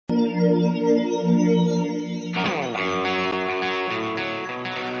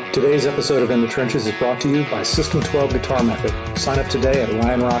Today's episode of In the Trenches is brought to you by System 12 Guitar Method. Sign up today at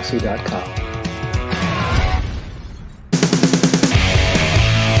ryanroxy.com.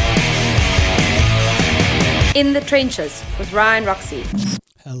 In the Trenches with Ryan Roxy.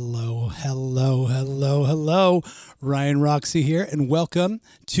 Hello. Ryan Roxy here, and welcome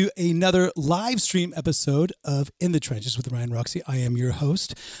to another live stream episode of In the Trenches with Ryan Roxy. I am your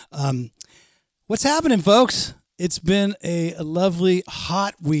host. What's happening, folks? It's been a lovely,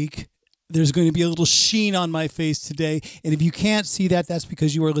 hot week. There's going to be a little sheen on my face today. And if you can't see that, that's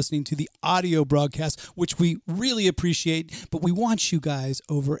because you are listening to the audio broadcast, which we really appreciate. But we want you guys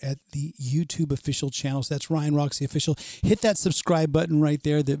over at the YouTube official channel. So that's Ryan Roxy Official. Hit that subscribe button right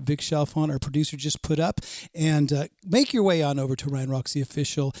there that Vic Chalfant, our producer, just put up. And make your way on over to Ryan Roxy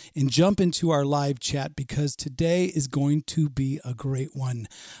Official and jump into our live chat, because today is going to be a great one.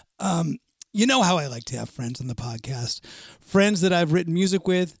 You know how I like to have friends on the podcast. Friends that I've written music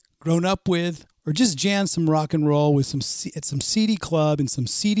with, grown up with, or just jammed some rock and roll with at some seedy club in some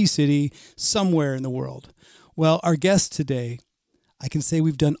seedy city somewhere in the world. Well, our guest today, I can say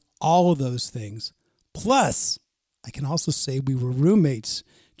we've done all of those things. Plus, I can also say we were roommates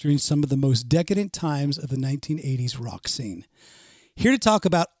during some of the most decadent times of the 1980s rock scene. Here to talk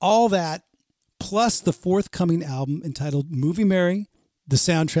about all that, plus the forthcoming album entitled Movie Mary, the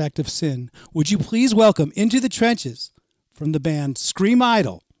Soundtrack of Sin. Would you please welcome into the trenches from the band Scream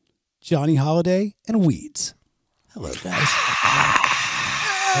Idol, Johnny Holiday and Weeds. Hello, guys.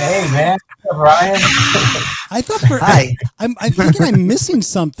 Hey, man. What's up, Ryan? Hi. I'm thinking I'm missing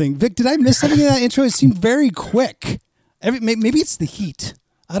something. Vic, did I miss something in that intro? It seemed very quick. Maybe it's the heat.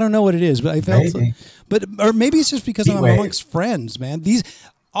 I don't know what it is, but I felt. Or maybe it's just because I'm amongst friends, man.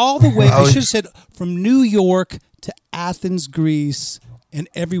 All the way. I should have said from New York to Athens, Greece, and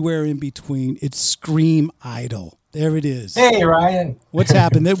everywhere in between. It's Scream Idol. There it is. Hey, Ryan. What's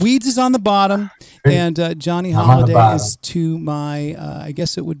happened? The Weeds is on the bottom, and Johnny Holiday is to my, I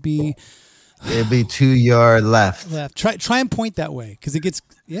guess it would be... It'd be to your left. Try and point that way, because it gets...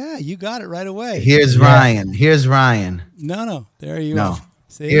 Yeah, you got it right away. Here's Ryan. No. There you go.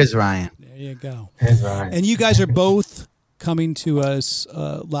 See? Here's Ryan. There you go. Here's Ryan. And you guys are both coming to us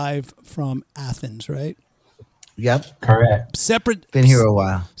live from Athens, right? Yep. Correct. Been here a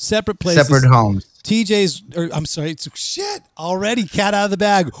while. Separate places. Separate homes. Already cat out of the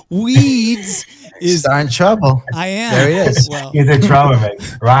bag. Weeds is in trouble. I am. There he is. Well, He's in trouble, man.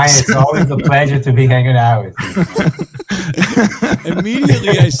 Ryan, it's always a pleasure to be hanging out with you.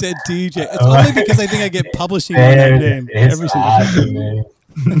 Immediately I said TJ. It's only because I think I get publishing on that name. It's awesome, man.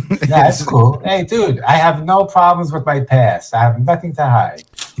 That's cool. Hey, dude, I have no problems with my past. I have nothing to hide.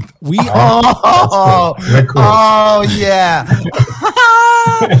 Oh yeah.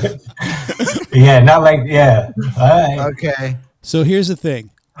 Yeah. All right. Okay. So here's the thing.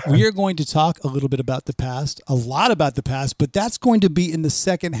 We are going to talk a little bit about the past, a lot about the past, but that's going to be in the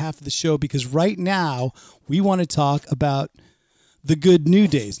second half of the show, because right now we want to talk about the good new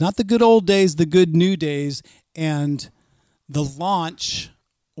days, not the good old days, the good new days, and the launch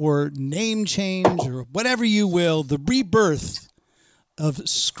or name change or whatever you will, the rebirth of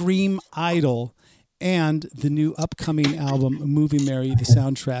Scream Idol and the new upcoming album, Movie Mary, the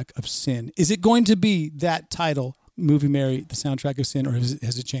Soundtrack of Sin. Is it going to be that title, Movie Mary, the Soundtrack of Sin, or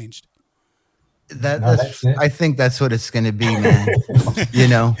has it changed? That's it. I think that's what it's going to be, man.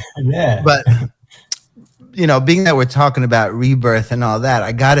 Yeah. But, being that we're talking about rebirth and all that,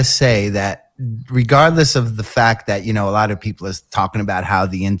 I got to say that regardless of the fact that, a lot of people are talking about how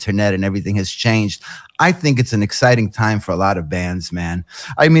the internet and everything has changed, I think it's an exciting time for a lot of bands, man.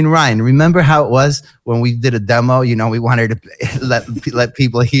 I mean, Ryan, remember how it was when we did a demo? We wanted to let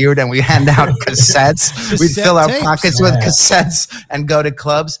people hear it, and we hand out cassettes. We'd fill our pockets with cassettes and go to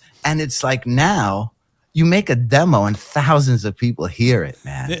clubs. And it's like now you make a demo and thousands of people hear it,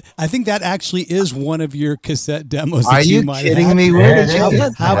 man. I think that actually is one of your cassette demos. Are you kidding me? Where did you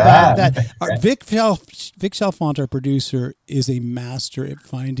get How about that? Vic Chalfant, our producer, is a master at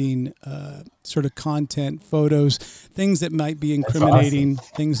finding sort of content, photos, things that might be incriminating,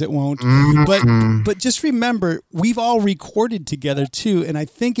 things that won't. But just remember, we've all recorded together too, and I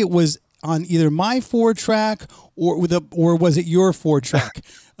think it was on either my 4-track or was it your 4-track?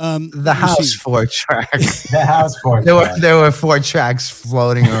 The house 4-track. The house 4-track. There were 4 tracks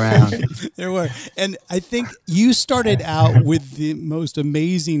floating around. There were. And I think you started out with the most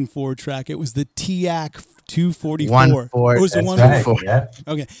amazing 4-track. It was the TIAC 244. It was the 144. Right, yeah.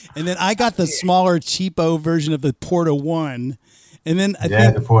 Okay. And then I got the smaller, cheapo version of the Porta 1. And then I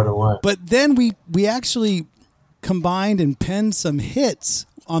think the Porta 1. But then we actually combined and penned some hits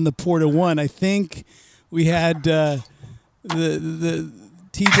on the Porta 1. I think we had the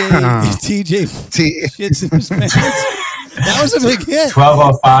TJ shits in his pants. That was a big hit.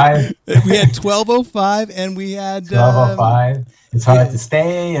 12:05. We had 12:05 and we had 12:05. It's hard to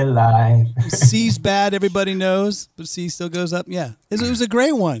stay alive. C's bad, everybody knows, but C still goes up. Yeah, it was a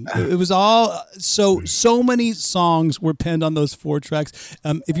great one. It was all so many songs were penned on those 4 tracks.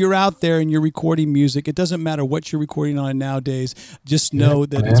 If you're out there and you're recording music, it doesn't matter what you're recording on nowadays. Just know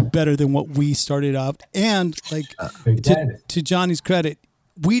that it's better than what we started out. And like to Johnny's credit,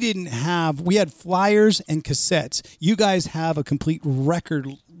 we had flyers and cassettes. You guys have a complete record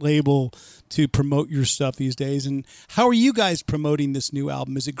label to promote your stuff these days. And how are you guys promoting this new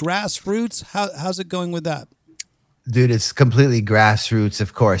album? Is it grassroots? How's it going with that? Dude, it's completely grassroots.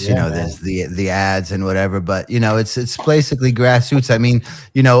 Of course, you know, there's the ads and whatever, but you know, it's basically grassroots. I mean,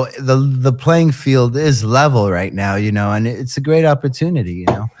 you know, the playing field is level right now, you know, and it's a great opportunity, you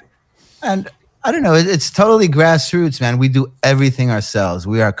know. And I don't know, it's totally grassroots, man. We do everything ourselves.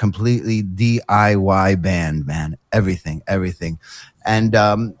 We are completely DIY band, man. Everything. And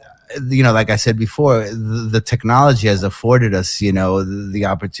you know, like I said before, the technology has afforded us, you know, the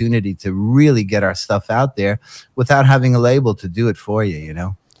opportunity to really get our stuff out there without having a label to do it for you, you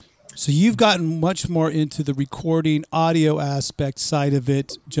know. So you've gotten much more into the recording audio aspect side of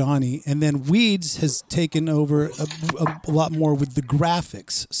it, Johnny, and then Weeds has taken over a lot more with the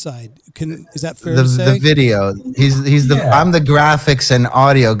graphics side. Is that fair to say? The video. He's the I'm the graphics and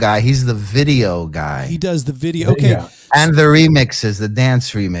audio guy. He's the video guy. He does the video. Okay. And the remixes, the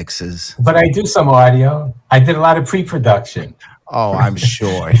dance remixes. But I do some audio. I did a lot of pre-production. Oh, I'm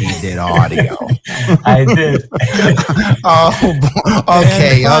sure he did audio. I did.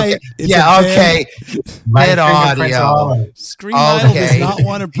 Okay. Yeah, okay. Did audio. Scream Idol does not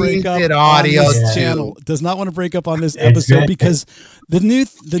want to break up on this channel. Does not want to break up on this episode because the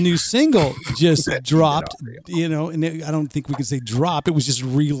new single just dropped, you know, and I don't think we can say drop. It was just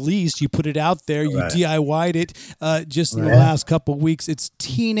released. You put it out there. You DIY'd it just in the last couple of weeks. It's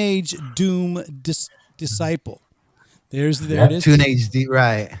Teenage Doom Disciple. There it is. Teenage D,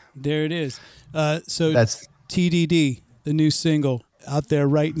 right? There it is. So that's TDD, the new single out there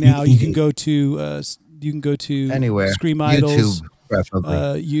right now. You can go to anywhere, Scream Idol's YouTube,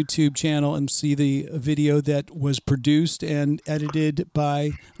 preferably. YouTube channel and see the video that was produced and edited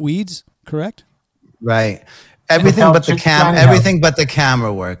by Weeds. Correct? Right. Everything but the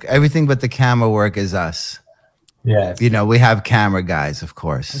camera work. Everything but the camera work is us. Yeah, you know, we have camera guys, of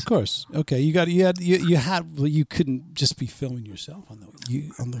course. Of course. Okay, you couldn't just be filming yourself on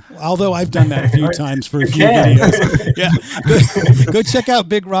the. Although I've done that a few times for a few videos. Yeah, go check out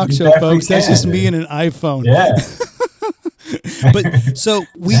Big Rock Show, folks. That's just me and an iPhone. Yeah. But so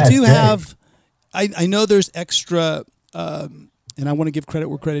we do have. I know there's extra. And I want to give credit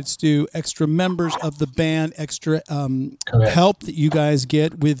where credit's due, extra members of the band, extra help that you guys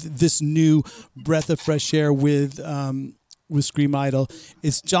get with this new breath of fresh air with Scream Idol.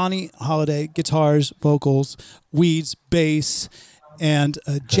 It's Johnny Holiday, guitars, vocals, Weeds, bass, and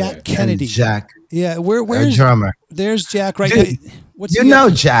Jack Kennedy. And Jack. Yeah, where's drummer? There's Jack right now. Know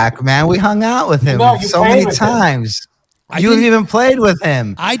Jack, man. We hung out with him so many times. You even played with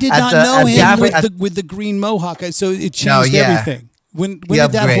him. I did not know him with the green mohawk, so it changed everything. When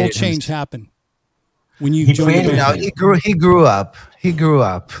did that whole change happen? When you joined the band? He grew up.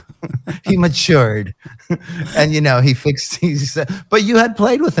 He matured, and you know he fixed. But you had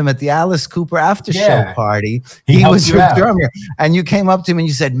played with him at the Alice Cooper after show party. He was your drummer, and you came up to him and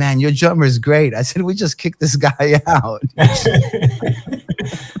you said, "Man, your drummer is great." I said, "We just kicked this guy out."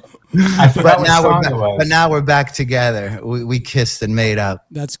 But now we're back together. We kissed and made up.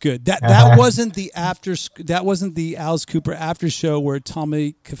 That's good. That wasn't the Alice Cooper after show where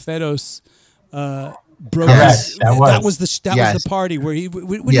Tommy Cafetos broke. Yes, that was the party where he.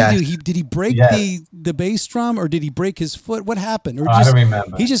 What did he do? Did he break the bass drum or did he break his foot? What happened? Or I don't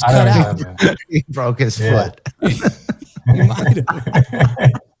remember. He just cut out. He broke his foot. He might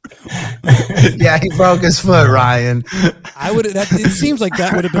have. Yeah, he broke his foot, Ryan. It seems like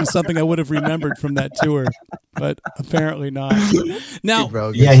that would have been something I would have remembered from that tour, but apparently not. Now,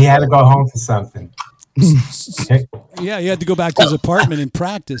 he had to go home for something. Yeah, he had to go back to his apartment and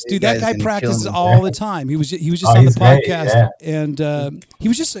practice. Dude, that guy practices all the time. He was just on the podcast, and he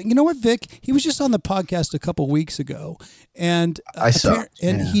was just, you know what, Vic? He was just on the podcast a couple weeks ago, and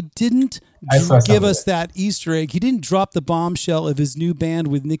he didn't give us that Easter egg. He didn't drop the bombshell of his new band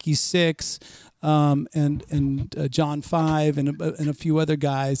with Nikki Sixx, and John Five and a few other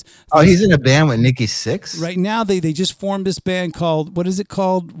guys. Oh, he's in a band with Nikki Sixx? Right now, they just formed this band called, what is it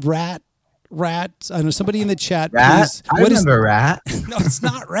called? Rat? I know somebody in the chat. Rat? Please. I remember Rat. No, it's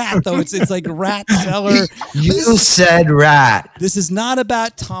not Rat though. It's like Rat Seller. You said Rat. This is not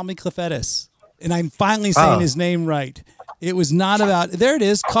about Tommy Clufetus, and I'm finally saying his name right. It was not about. There it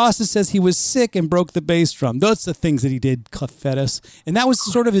is. Costa says he was sick and broke the bass drum. Those are the things that he did, Clufetus, and that was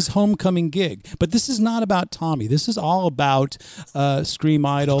sort of his homecoming gig. But this is not about Tommy. This is all about Scream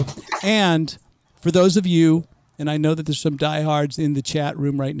Idol. And for those of you, and I know that there's some diehards in the chat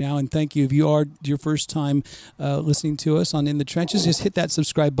room right now, and thank you. If you are your first time listening to us on In the Trenches, just hit that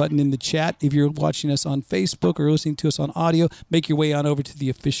subscribe button in the chat. If you're watching us on Facebook or listening to us on audio, make your way on over to the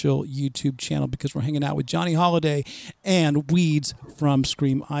official YouTube channel because we're hanging out with Johnny Holiday and Weeds from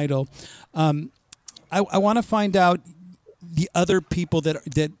Scream Idol. I want to find out the other people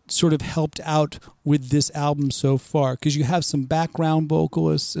that sort of helped out with this album so far, because you have some background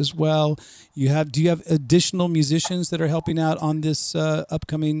vocalists as well. Do you have additional musicians that are helping out on this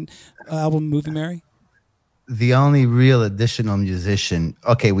upcoming album, Movie Mary? The only real additional musician.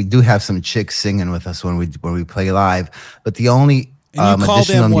 Okay, we do have some chicks singing with us when we play live, but the only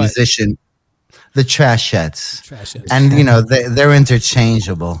additional musician, the Trashettes. And they're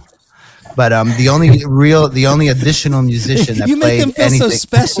interchangeable. But the only additional musician that you played make them feel anything. so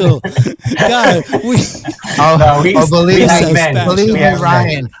special. God, believe me,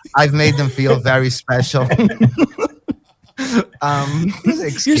 Ryan, I've made them feel very special.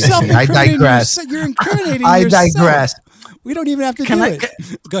 Excuse me, I digress. You're incriminating I yourself. digress. We don't even have to do it.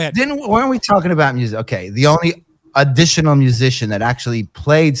 Go ahead. Weren't we talking about music? Okay, the only additional musician that actually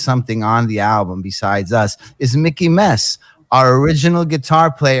played something on the album besides us is Mickey Mess, our original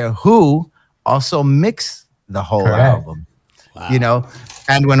guitar player, who also mixed the whole album. Wow.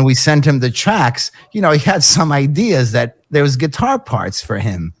 And when we sent him the tracks, he had some ideas that there was guitar parts for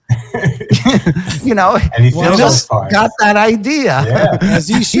him. And he just got that idea. Yeah. As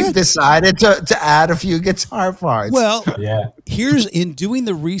he should. He decided to add a few guitar parts. Well, here's in doing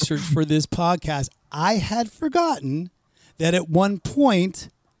the research for this podcast, I had forgotten that at one point,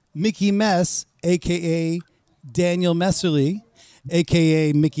 Mickey Mess, a.k.a. Daniel Messerly,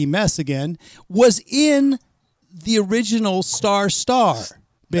 a.k.a. Mickey Mess again, was in the original Star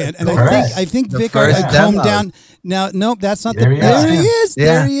band. And I think Vic combed down. Now, nope, that's not there he is. Yeah.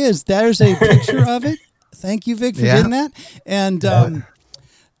 There he is. There's a picture of it. Thank you, Vic, for getting that. And the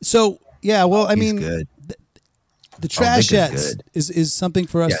Trashettes is something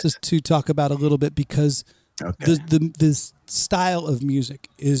for us to talk about a little bit because the style of music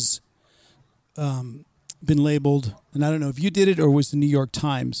is been labeled, and I don't know if you did it or was the New York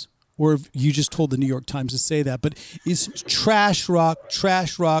Times, or if you just told the New York Times to say that, but is trash rock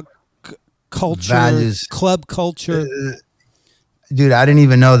culture, values, club culture. Dude, I didn't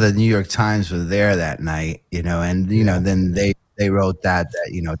even know the New York Times was there that night, and then they wrote that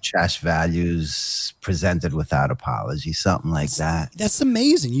trash values presented without apology, something like that. That's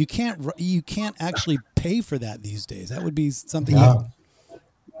amazing. You can't actually pay for that these days. That would be something.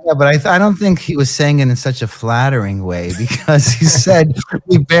 Yeah, but I don't think he was saying it in such a flattering way because he said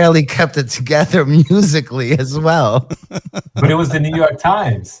we barely kept it together musically as well. But it was the New York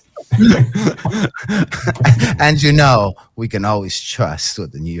Times. And we can always trust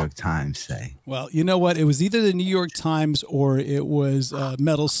what the New York Times say. Well, you know what? It was either the New York Times or it was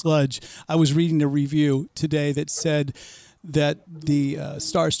Metal Sludge. I was reading a review today that said that the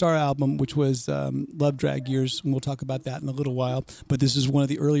Star album, which was Love Drag Years, and we'll talk about that in a little while, but this is one of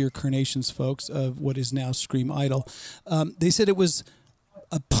the earlier carnations, folks, of what is now Scream Idol. They said it was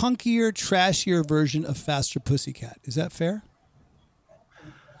a punkier, trashier version of Faster Pussycat. Is that fair?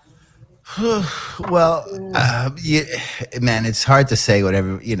 Well, man, it's hard to say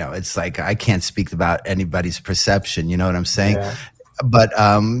whatever, it's like I can't speak about anybody's perception, you know what I'm saying? Yeah. But,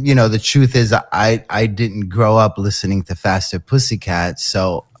 the truth is I didn't grow up listening to Faster Pussycat.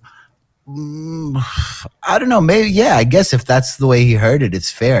 So I don't know. Maybe, I guess if that's the way he heard it, it's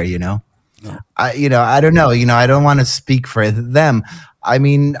fair, Yeah. I don't know. I don't want to speak for them. I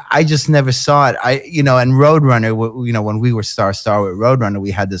mean, I just never saw it. And Roadrunner, when we were Star with Roadrunner, we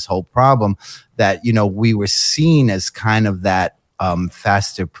had this whole problem that, we were seen as kind of that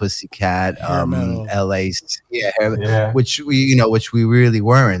Faster Pussycat, LA's, which we really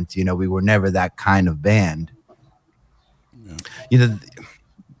weren't. We were never that kind of band. Yeah.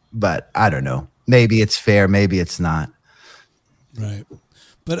 But I don't know. Maybe it's fair. Maybe it's not. Right.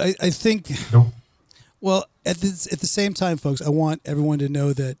 But I think. Well, at the same time, folks, I want everyone to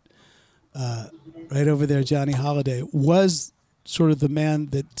know that right over there, Johnny Holiday was sort of the man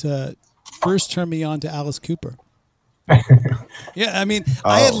that first turned me on to Alice Cooper. Yeah, I mean,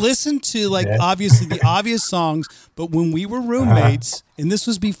 I had listened to obviously the obvious songs, but when we were roommates, and this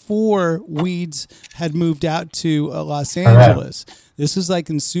was before Weeds had moved out to Los Angeles. This was like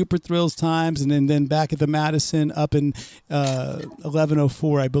in Super Thrills times, and then back at the Madison up in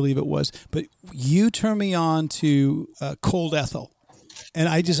 1104, I believe it was. But you turned me on to Cold Ethel. And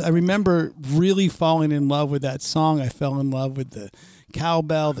I remember really falling in love with that song. I fell in love with the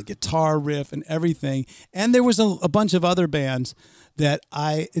cowbell, the guitar riff, and everything. And there was a bunch of other bands that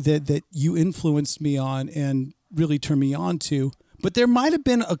that you influenced me on and really turned me on to. But there might have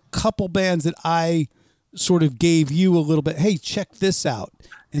been a couple bands that I sort of gave you a little bit. Hey, check this out.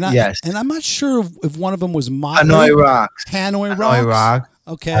 And I'm not sure if one of them was Hanoi Rocks. Hanoi Rock.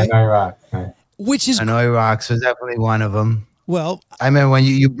 Okay. Hanoi Rock. Right. Which is Hanoi Rocks was definitely one of them. Well, I remember when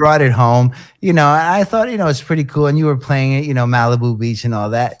you brought it home, I thought, it's pretty cool. And you were playing it, Malibu Beach and all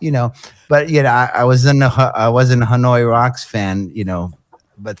that, but I wasn't a Hanoi Rocks fan,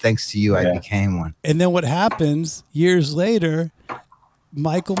 but thanks to you, I became one. And then what happens years later,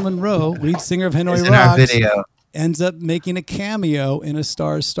 Michael Monroe, lead singer of Hanoi in our Rocks, video. Ends up making a cameo in a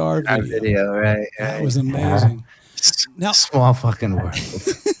Star video. Right. That was amazing. Now, small fucking world.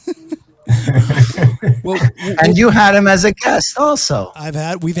 Well, and you had him as a guest also.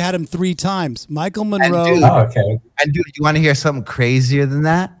 We've had him 3 times. Michael Monroe. And dude, you want to hear something crazier than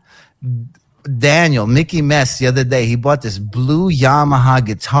that? Daniel, Mickey Mess, the other day, he bought this blue Yamaha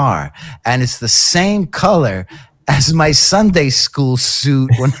guitar, and it's the same color as my Sunday school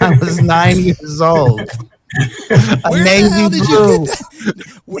suit when I was 9 years old. Where navy blue.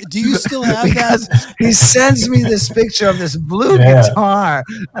 Do you still have because that? He sends me this picture of this blue guitar,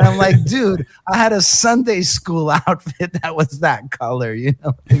 and I'm like, dude, I had a Sunday school outfit that was that color,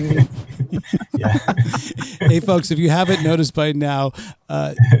 Hey, folks, if you haven't noticed by now,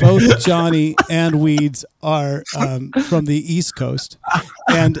 both Johnny and Weeds are from the East Coast,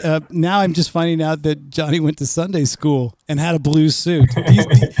 and now I'm just finding out that Johnny went to Sunday school and had a blue suit.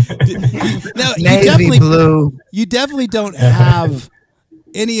 Now, navy blue. You definitely don't have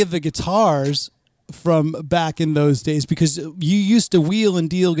any of the guitars from back in those days because you used to wheel and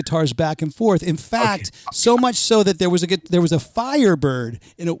deal guitars back and forth. In fact, so much so that there was a Firebird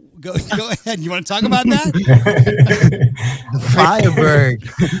in a. Go ahead. You want to talk about that?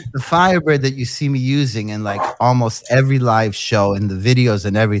 The Firebird that you see me using in like almost every live show and the videos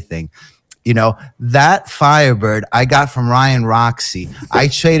and everything. That Firebird I got from Ryan Roxy. I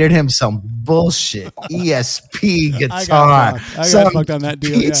traded him some bullshit ESP guitar. I got fucked on that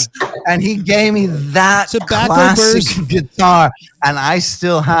deal, and he gave me that classic guitar, and I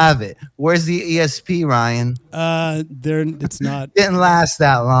still have it. Where's the ESP, Ryan? It's not. Didn't last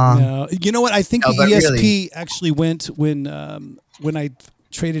that long. No. You know what? I think the ESP actually went when I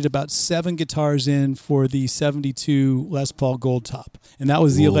traded about 7 guitars in for the 72 Les Paul Gold Top, and that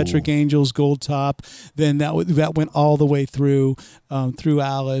was the Electric Angels Gold Top. Then that went all the way through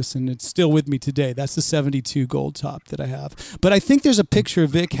Alice, and it's still with me today. That's the 72 Gold Top that I have. But I think there's a picture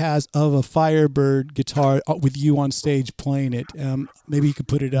Vic has of a Firebird guitar with you on stage playing it. Maybe you could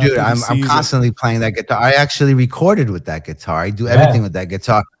put it up. Dude, I'm constantly playing that guitar. I actually recorded with that guitar. I do everything with that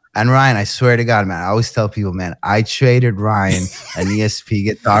guitar. And Ryan, I swear to God, man, I always tell people, man, I traded Ryan an ESP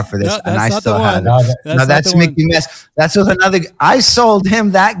guitar for this, and I still have it. No, that's Mickey Mess. That's with another. I sold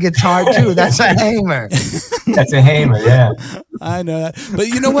him that guitar too. That's a Hamer. That's a Hamer, yeah. I know that, but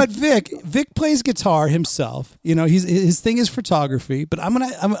you know what, Vic plays guitar himself. His thing is photography. But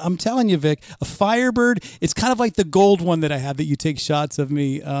I'm telling you, Vic, a Firebird. It's kind of like the gold one that I have that you take shots of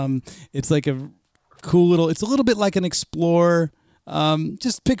me. It's like a cool little. It's a little bit like an Explorer.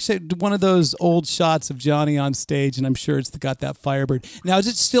 Just picture one of those old shots of Johnny on stage, and I'm sure it's got that Firebird. Now, is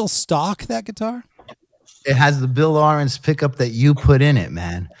it still stock, that guitar? It has the Bill Lawrence pickup that you put in it,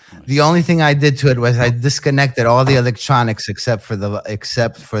 man. The only thing I did to it was I disconnected all the electronics except for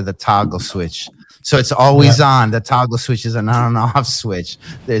the toggle switch. So it's always on. The toggle switch is an on and off switch.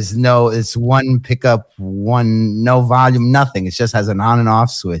 It's one pickup, no volume, nothing. It just has an on and off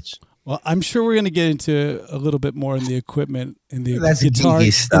switch. Well, I'm sure we're going to get into a little bit more in the equipment, in the That's guitar,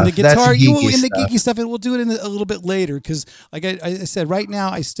 geeky stuff. in the guitar, That's geeky stuff, and we'll do it a little bit later. Because, like I said, right now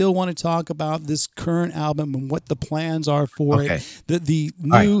I still want to talk about this current album and what the plans are for it. The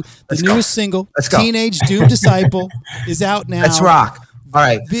newest single, "Teenage Doomed Disciple," is out now. Let's rock. All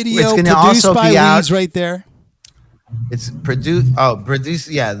right, Video produced by Weeds right there. It's produced. Oh, produced.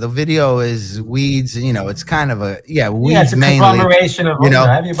 Yeah, the video is Weeds. You know, it's kind of a Weeds it's a mainly. conglomeration of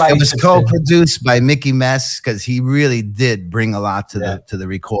everybody. It was co-produced by Mickey Mess because he really did bring a lot to the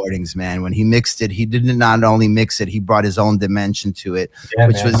recordings, man. When he mixed it, he did not only mix it, he brought his own dimension to it,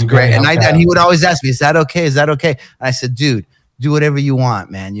 which was great. And he would always ask me, "Is that okay? Is that okay?" And I said, "Dude, do whatever you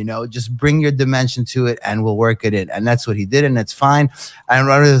want, man. You know, just bring your dimension to it, and we'll work it in." And that's what he did, and it's fine. And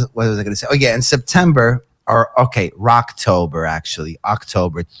what was I going to say? Oh yeah, in September. Rocktober, actually,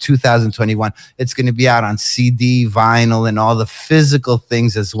 October 2021. It's going to be out on CD, vinyl, and all the physical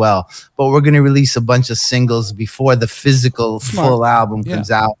things as well. But we're going to release a bunch of singles before the physical full album comes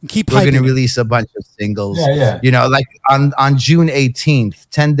out. We're going to release a bunch of singles. You know, like on June 18th,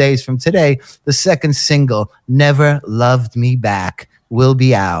 10 days from today, the second single, "Never Loved Me Back," will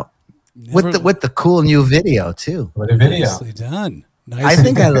be out with the cool new video too. With a video. Nicely done. Nice. I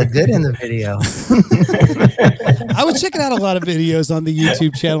think I look good in the video. I was checking out a lot of videos on the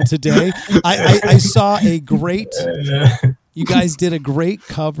YouTube channel today. I saw a great, you guys did a great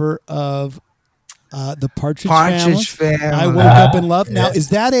cover of the Partridge Family. I Woke Up in Love. Now, is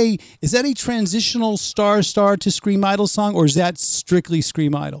that a transitional star to Scream Idol song, or is that strictly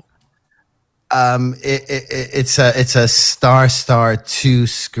Scream Idol? It's a star to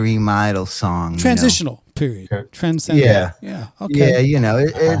Scream Idol song. Transitional. Period. Transcendent. Yeah. Okay. Yeah. You know,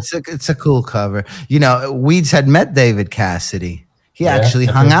 it's a cool cover. You know, Weeds had met David Cassidy. He actually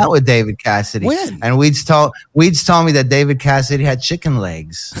hung out with David Cassidy. When? And Weeds told me that David Cassidy had chicken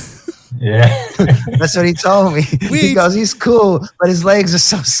legs. Yeah. That's what he told me. He goes, he's cool, but his legs are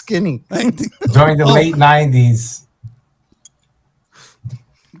so skinny. During the late 90s.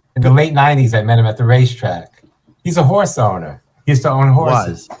 In the late 90s, I met him at the racetrack. He's a horse owner. He used to own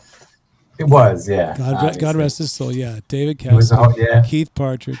horses. It was, yeah. God rest his soul. Yeah, David Cassidy, Keith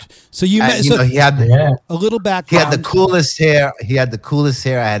Partridge. So you met. So he had a little background. He had the coolest hair. He had the coolest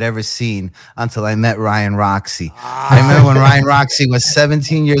hair I had ever seen until I met Ryan Roxie. I remember when Ryan Roxie was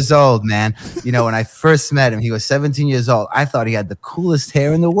 17 years old, man. You know, when I first met him, he was 17 years old. I thought he had the coolest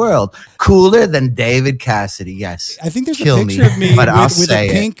hair in the world, cooler than David Cassidy. Yes, I think there's a picture of me but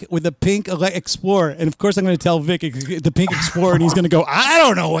with a pink Explorer, and of course I'm going to tell Vic the pink Explorer, and he's going to go, "I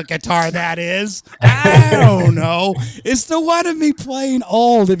don't know what guitar that is. I don't know. It's the one of me playing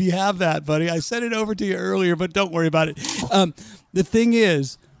old." If you have that, buddy, I sent it over to you earlier, but don't worry about it. The thing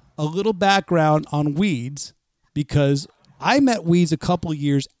is, a little background on Weeds, because I met Weeds a couple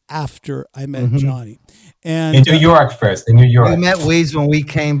years after I met Johnny. And in New York first. In New York, we met Weeds when we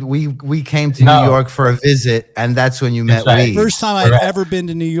came. We came to New York for a visit, and that's when you met Weeds. First time I'd ever been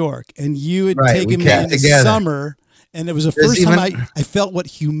to New York, and you had taken me in the summer. And it was the first time I felt what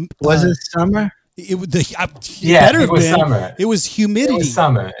was it summer? It was summer. It was humidity. It was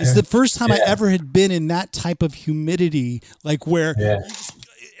summer. It's the first time I ever had been in that type of humidity, like where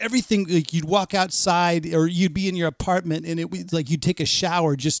everything, like you'd walk outside or you'd be in your apartment and it was like you'd take a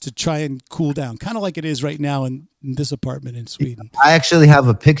shower just to try and cool down, kind of like it is right now in this apartment in Sweden. I actually have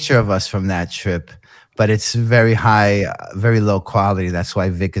a picture of us from that trip, but it's very high, very low quality. That's why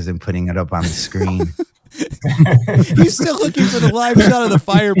Vic isn't putting it up on the screen. He's still looking for the live shot of the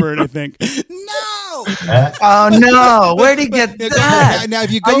Firebird, I think. No. Oh no! Where'd he get that? Now,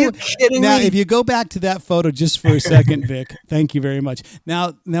 if you go, are you kidding me? If you go back to that photo just for a second, Vic, thank you very much.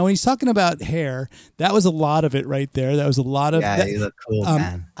 Now, when he's talking about hair, that was a lot of it right there. That was a lot of. Yeah, you look cool,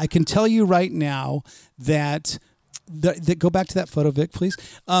 man. I can tell you right now that go back to that photo, Vic, please.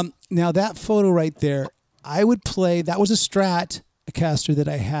 Now that photo right there, I would play. That was a Stratocaster that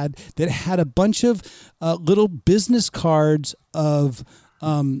I had that had a bunch of little business cards of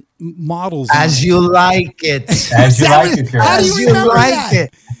models. As you like it. As you like it, girl. How do you remember that?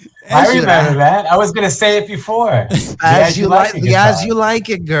 I remember that. I was going to say it before. As you like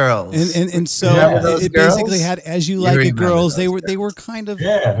it, girls. And so it basically had As You Like It girls. They were kind of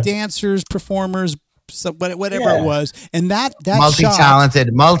dancers, performers, whatever it was, and that multi-talented.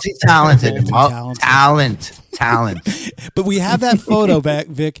 Talent. But we have that photo back,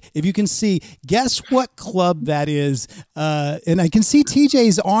 Vic. If you can see, guess what club that is? And I can see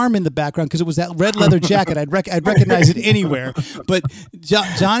TJ's arm in the background because it was that red leather jacket. I'd recognize it anywhere. But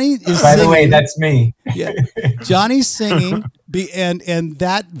Johnny is. By the way, that's me. Yeah, Johnny's singing. And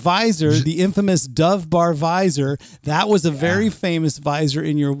that visor, the infamous Dove Bar visor, that was a very famous visor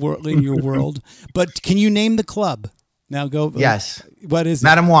in your world. But can you name the club? Now go. Yes. What is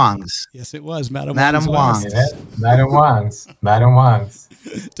Madame Wong's? Yes, it was Madame Wong's. Yeah, Madame Wong's.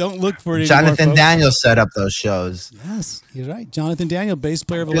 Don't look for it Jonathan anymore, Daniels set up those shows. Yes, you're right. Jonathan Daniel, bass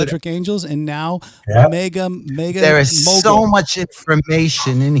player of Electric Angels, and now Yep. mega. There is mogul. so much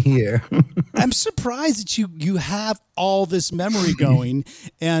information in here. I'm surprised that you have all this memory going.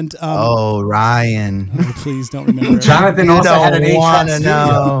 And Oh, Ryan. please don't remember. Jonathan You also had an don't 8-track want to studio.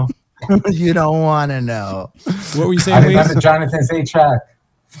 know. You don't want to know. What were you I saying? remember Reese? Jonathan's 8-track.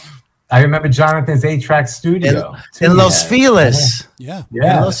 I remember Jonathan's 8-track studio. too, In he Los had. Yeah. Feliz. Yeah,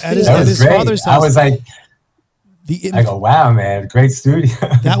 Los At his, that at was his great. father's I house. was like, I go, wow, man, great studio.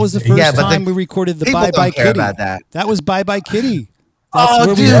 That was the first Yeah, but time we recorded the People Bye Bye don't care Kitty. about that. That was Bye Bye Kitty. That's Oh, where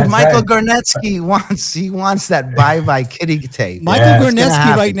we- dude, That's Michael right. Garnetsky wants that Bye Bye Kitty tape. Michael Yeah, it's gonna Gornetsky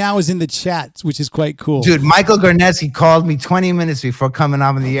happen. right now is in the chat, which is quite cool. Dude, Michael Garnetsky called me 20 minutes before coming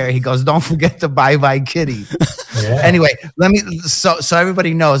on the air. He goes, "Don't forget the Bye Bye Kitty." Yeah. Anyway, so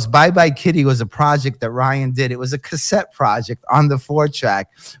everybody knows, Bye Bye Kitty was a project that Ryan did. It was a cassette project on the 4-track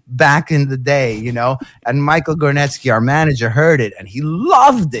back in the day, you know. And Michael Garnetsky, our manager, heard it and he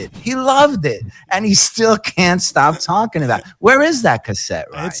loved it. He loved it, and he still can't stop talking about it. Where is that cassette,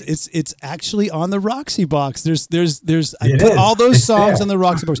 Ryan? It's actually on the Roxy box. There's I It put is. all those It's songs there. on the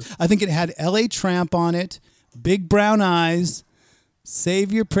Roxy box. I think it had LA Tramp on it, Big Brown Eyes,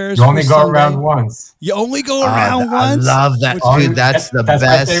 Save Your Prayers You only for go Sunday. around once. You only go around I once. love that, Which- dude. That's the That's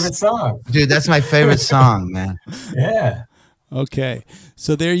best. my favorite song. Dude, that's my favorite song, man. Yeah. Okay,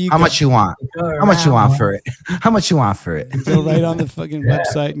 so there you How go. much you want? How much you want for it? How much you want for it? Go right on the fucking Yeah.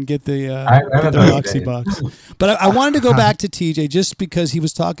 website and get the I remember get the those Roxy days. box. But I wanted to go back to TJ just because he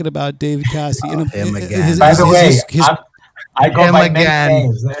was talking about David Cassie. Him again. By the way, his- I go Him by again. many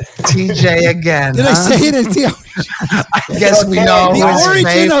names. TJ again. did I huh? say it? I guess we know The his origin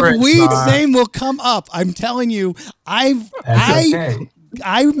favorite of Weed's song. name will come up. I'm telling you, That's okay.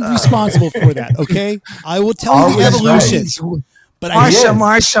 I'm responsible for that. Okay, I will tell you the Always evolution. But I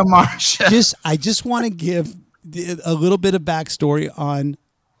just want to give a little bit of backstory on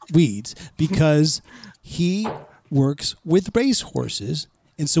Weeds because he works with racehorses.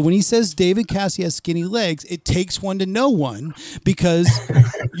 And so when he says David Cassie has skinny legs, it takes one to know one because,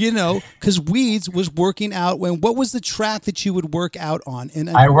 because Weeds was working out what was the track that you would work out on? And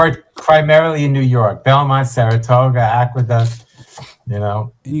I worked primarily in New York, Belmont, Saratoga, Aqueduct,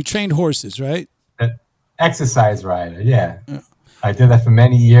 and you trained horses, right? exercise rider. Yeah. I did that for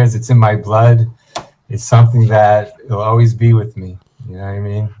many years. It's in my blood. It's something that will always be with me. You know what I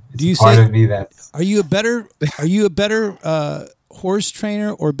mean? It's Do you part say- of me that's Are you a better horse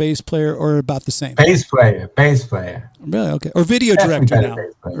trainer or bass player or about the same? bass player. Really? Okay. Or video Definitely director better now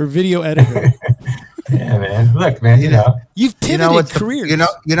bass player. or video editor. Yeah, man. Look, man, you know. You've You pivoted know what? careers. You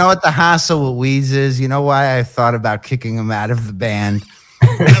know what the hassle with Weeds is. You know why I thought about kicking him out of the band.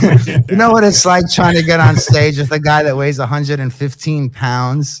 You know what it's like trying to get on stage with a guy that weighs 115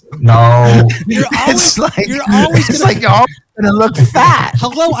 pounds. No. You're It's always, like you're always it's gonna, like you're always gonna look fat.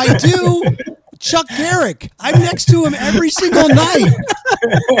 hello, I do. Chuck Garrick. I'm next to him every single night.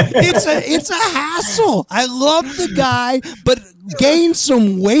 It's a hassle. I love the guy, but gain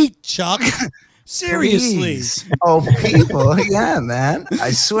some weight, Chuck. Seriously. Please. Oh, people. Yeah, man.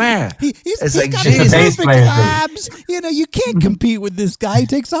 I swear. He's It's he like, got geez. the It's a bass perfect player thing. abs. You know, you can't compete with this guy. He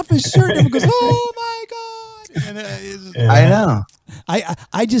takes off his shirt and goes, "Oh my god!" And, Yeah. I know.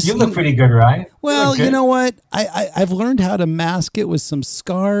 I just You look pretty good, right? well. look You good. know what? I've learned how to mask it with some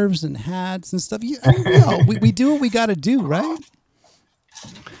scarves and hats and stuff. We do what we got to do, right?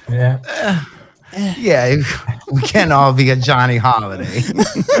 Yeah. Yeah, we can't all be a Johnny Holiday.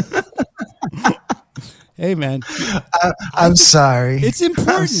 Hey, man, I'm sorry. it's I'm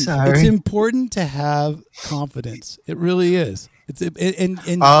important. sorry. It's important to have confidence. It really is. And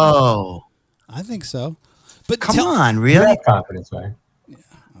Oh, I think so. But come tell, on, You really? have confidence, right?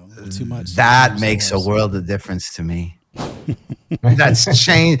 too much. That makes a world of difference to me. That's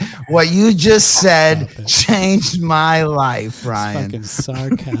changed. What you just said changed my life, Ryan. Fucking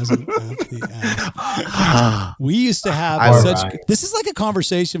sarcasm at the ass. We used to have I- such. Right. This is like a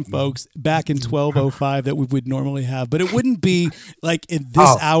conversation, folks, back in 12:05 that we would normally have, but it wouldn't be like in this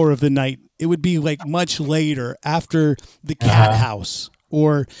Oh. hour of the night. It would be like much later after the cat house,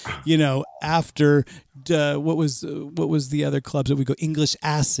 or after what was the other clubs that we go English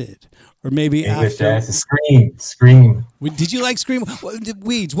Acid, or maybe English after. jazz. Scream. Did you like Scream?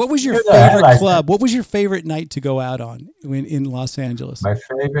 Weeds? What was your Yeah, I favorite liked club? What was your favorite night to go out on in Los Angeles? My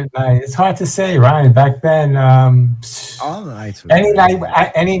favorite night. It's hard to say, Ryan. Back then, All nights.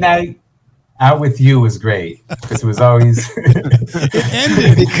 any night out with you was great because it was always It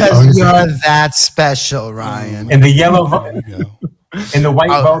ended. Because you're that special, Ryan. in the yellow. There you go. In the white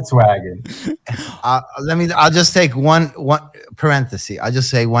Volkswagen. I'll just take one parenthesis. I'll just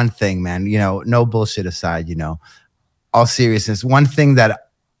say one thing, man. You know, no bullshit aside, you know, all seriousness. One thing that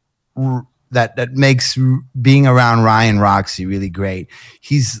makes being around Ryan Roxie really great.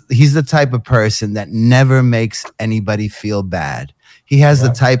 He's the type of person that never makes anybody feel bad. He has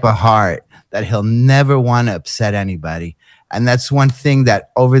the type of heart that he'll never want to upset anybody. And that's one thing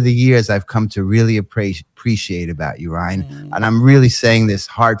that over the years I've come to really appreciate about you, Ryan. And I'm really saying this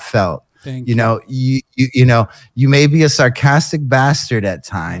heartfelt. Thank you know, you know, you may be a sarcastic bastard at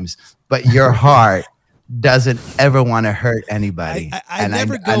times, but your heart doesn't ever want to hurt anybody. I'm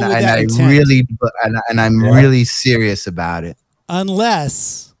really serious about it.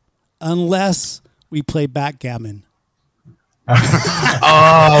 Unless we play backgammon.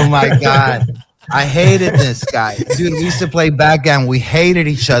 Oh my God. I hated this guy. Dude, we used to play backgammon. We hated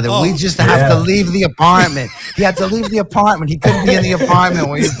each other. We just have to leave the apartment. He had to leave the apartment. He couldn't be in the apartment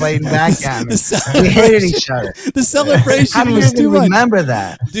when he was playing backgammon. We hated each other. The celebration How do you was too much. remember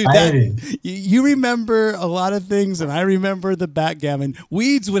that? Dude, you remember a lot of things, and I remember the backgammon.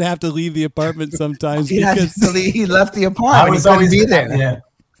 Weeds would have to leave the apartment sometimes because he left the apartment. I was he couldn't always be there. Yeah.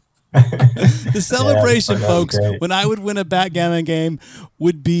 The celebration, folks, great. when I would win a backgammon game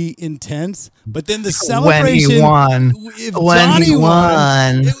would be intense, but then the celebration when he won, if Johnny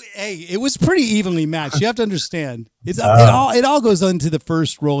won, it was pretty evenly matched. You have to understand, it all goes into the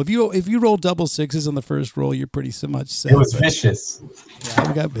first roll. If you roll double sixes on the first roll, you're pretty so much set. It was vicious. Yeah,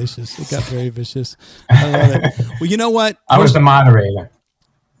 it got vicious. It got very vicious. I love it. Well, you know what? I was the moderator.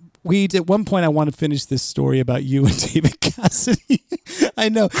 Weeds, at one point I want to finish this story about you and David Cassidy. I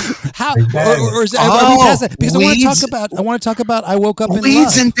know how, or is that, because I want to talk about I Woke Up in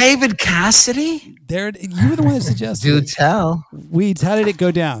Weeds Love. And David Cassidy. There, you were the one that suggested. Do tell. Weeds, how did it go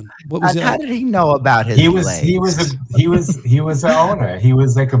down? What was it? How did he know about his? He was an owner. He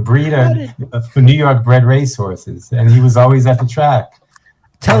was like a breeder for New York bred racehorses, and he was always at the track.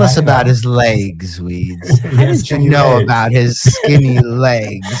 Tell us about his legs, Weeds. How did you know about his skinny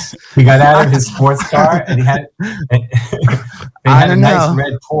legs? He got out of his sports car and he had a nice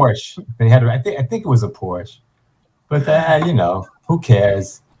red Porsche. And he had, I think it was a Porsche, but you know, who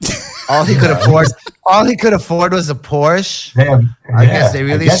cares? All he could afford was a Porsche. I guess they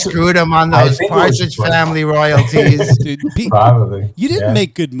really screwed him on those Partridge Family royalties. Dude, probably. You didn't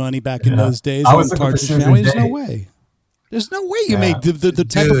make good money back in those days. I was Partridge Family. There's no way. There's no way you made the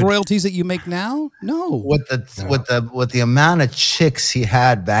type of royalties that you make now. No, with the amount of chicks he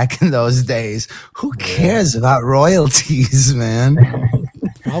had back in those days, who cares about royalties, man?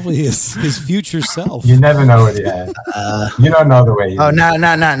 Probably his future self. You never know what he had. You don't know the way.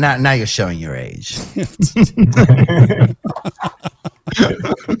 Now you're showing your age.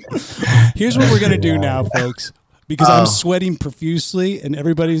 Here's what we're gonna do now, folks. Because I'm sweating profusely, and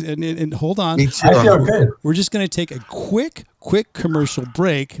everybody's and hold on. Me too. I feel good. We're just going to take a quick commercial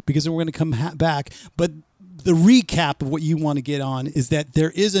break because we're going to come back. But the recap of what you want to get on is that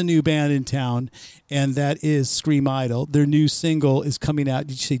there is a new band in town, and that is Scream Idol. Their new single is coming out.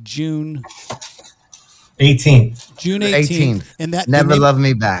 Did you say June 18th? June 18th. And that Never Love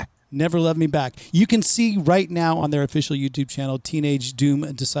Me Back. Never Love Me Back. You can see right now on their official YouTube channel, Teenage Doom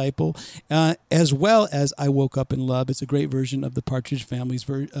Disciple, as well as I Woke Up in Love. It's a great version of the Partridge Family's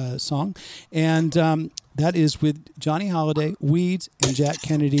song. And that is with Johnny Holiday, Weeds, and Jack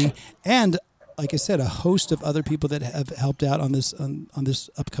Kennedy, and like I said, a host of other people that have helped out on this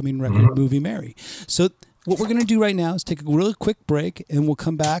upcoming record, Movie Mary. So what we're going to do right now is take a really quick break, and we'll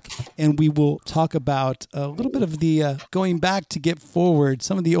come back and we will talk about a little bit of the going back to get forward,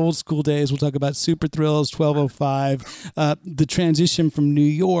 some of the old school days. We'll talk about Super Thrills, 1205, the transition from New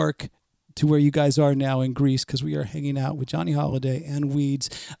York to where you guys are now in Greece, because we are hanging out with Johnny Holiday and Weeds.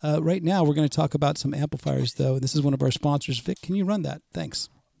 Right now, we're going to talk about some amplifiers, though. This is one of our sponsors. Vic, can you run that? Thanks.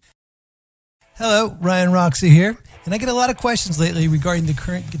 Hello, Ryan Roxie here, and I get a lot of questions lately regarding the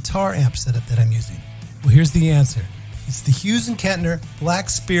current guitar amp setup that I'm using. Well, here's the answer. It's the Hughes & Kettner Black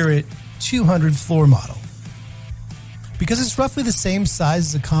Spirit 200 floor model. Because it's roughly the same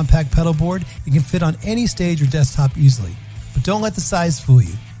size as a compact pedal board, it can fit on any stage or desktop easily. But don't let the size fool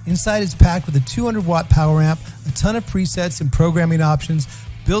you. Inside it's packed with a 200-watt power amp, a ton of presets and programming options,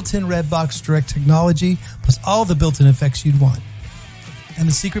 built-in Redbox Direct technology, plus all the built-in effects you'd want. And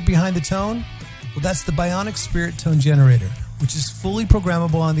the secret behind the tone? Well, that's the Bionic Spirit Tone Generator, which is fully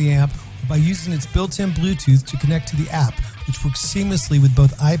programmable on the amp by using its built-in Bluetooth to connect to the app, which works seamlessly with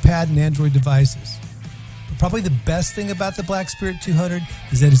both iPad and Android devices. But probably the best thing about the Black Spirit 200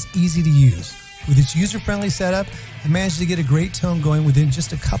 is that it's easy to use. With its user-friendly setup, I managed to get a great tone going within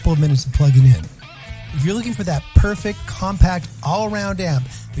just a couple of minutes of plugging in. If you're looking for that perfect, compact, all-around amp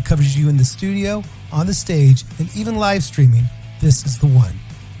that covers you in the studio, on the stage, and even live streaming, this is the one.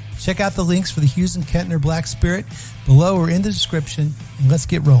 Check out the links for the Hughes & Kettner Black Spirit below or in the description, and let's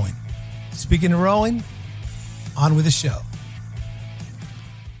get rolling. Speaking of rolling, on with the show.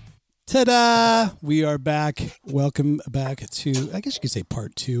 Ta-da! We are back. Welcome back to, I guess you could say,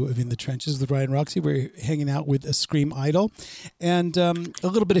 part 2 of In the Trenches with Ryan Roxie. We're hanging out with a Scream idol and a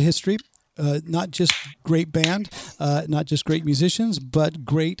little bit of history. Not just great band, not just great musicians, but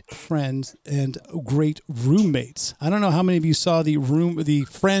great friends and great roommates. I don't know how many of you saw the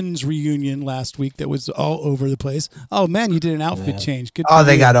Friends reunion last week that was all over the place. Oh man, you did an outfit change. Good. Oh,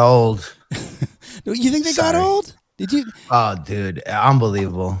 they got old. You think they got old? Did you? Oh, dude,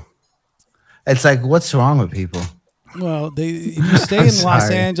 unbelievable. It's like, what's wrong with people? Well, if you stay in Los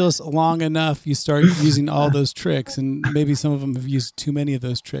Angeles long enough, you start using all those tricks, and maybe some of them have used too many of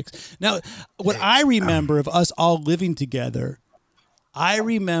those tricks. Now, what I remember of us all living together, I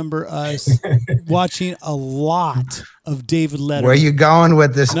remember us watching a lot of David Letterman. Where are you going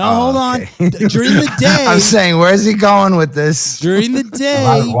with this? No, hold on. During the day. I'm saying, where's he going with this? During the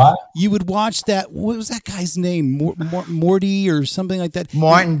day, you would watch that. What was that guy's name? Morty or something like that.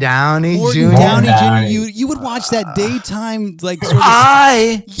 Morton Downey Jr. Morton Downey Jr. You would watch that daytime, like sort of.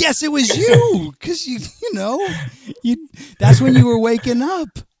 Yes, it was you, because you that's when you were waking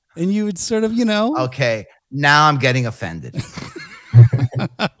up, and you would sort of, Okay, now I'm getting offended.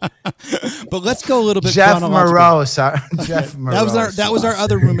 But let's go a little bit. Jeff Moreau. Jeff Moreau. That was our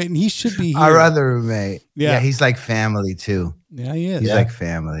other roommate, and he should be here. Our other roommate. Yeah, he's like family too. Yeah, he is. He's like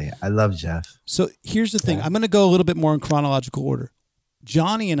family. I love Jeff. So here's the thing. I'm going to go a little bit more in chronological order.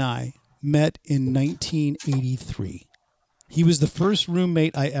 Johnny and I met in 1983. He was the first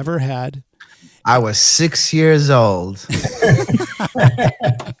roommate I ever had. I was 6 years old.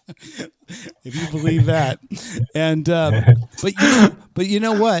 If you believe that. And but you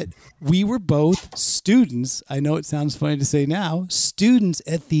know what? We were both students. I know it sounds funny to say now, students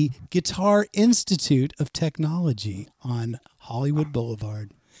at the Guitar Institute of Technology on Hollywood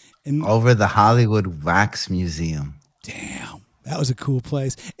Boulevard. And over the Hollywood Wax Museum. Damn, that was a cool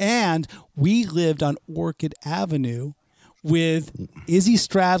place. And we lived on Orchid Avenue with Izzy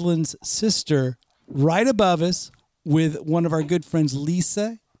Stradlin's sister right above us, with one of our good friends,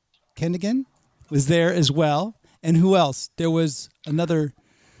 Lisa Kennigan, was there as well. And who else? There was another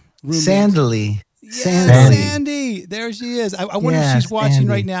roommate. Sandy. Sandy. There she is. I wonder if she's watching Sandy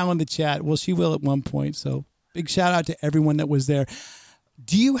right now in the chat. Well, she will at one point. So big shout out to everyone that was there.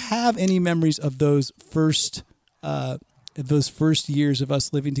 Do you have any memories of those first years of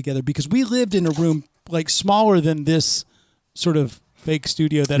us living together? Because we lived in a room like smaller than this sort of fake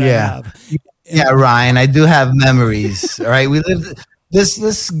studio that I have. Yeah, Ryan, I do have memories. All right, we lived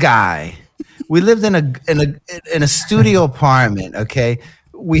this guy. We lived in a studio apartment. Okay,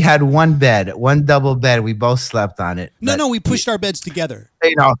 we had one one double bed. We both slept on it. No, we pushed our beds together.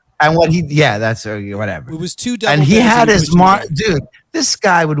 And what that's whatever. It was two double. And he beds had his dude. This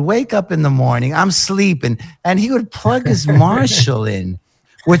guy would wake up in the morning. I'm sleeping, and he would plug his Marshall in,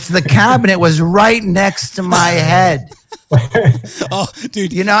 which the cabinet was right next to my head. Oh,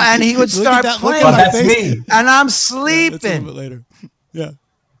 dude! And he would start playing. That's me. And I'm That's sleeping. a little bit later. Yeah.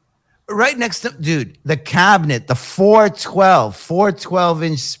 Right next to, dude, the cabinet, the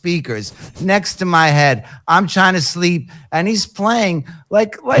 412-inch speakers next to my head. I'm trying to sleep, and he's playing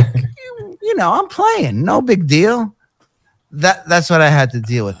like I'm playing. No big deal. That's what I had to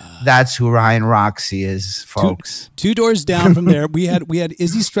deal with. That's who Ryan Roxie is, folks. Two doors down from there, we had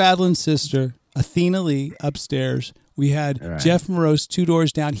Izzy Stradlin's sister, Athena Lee, upstairs. We had Jeff Morose 2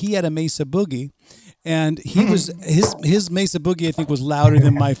 doors down. He had a Mesa Boogie, and he was his Mesa Boogie, I think, was louder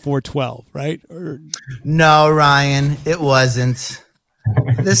than my 412, right? No, Ryan, it wasn't.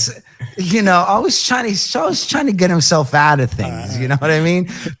 This, always trying to get himself out of things. You know what I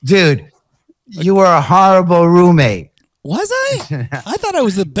mean, dude? You were a horrible roommate. Was I? I thought I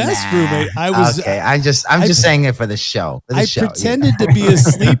was the best roommate. I was. Okay, I'm just saying it for the show. Pretended to be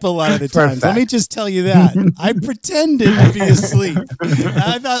asleep a lot of the times. Let me just tell you that. I pretended to be asleep.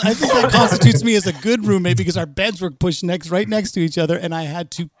 I think that constitutes me as a good roommate because our beds were pushed right next to each other, and I had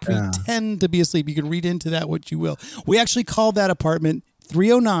to pretend to be asleep. You can read into that what you will. We actually called that apartment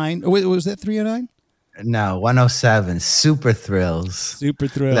 309. Or was that 309? No, 107. Super Thrills. Super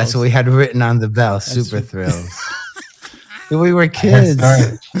Thrills. That's what we had written on the bell. Super Thrills. We were kids.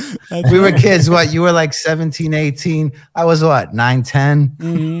 We were kids. What? You were like 17, 18. I was what? 9,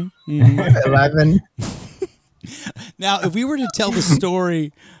 10, 11. Now, if we were to tell the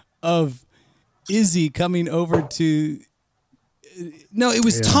story of Izzy coming over to No, it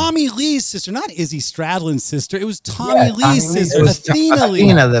was Tommy Lee's sister, not Izzy Stradlin's sister. It was Tommy Lee's sister, Athena Lee.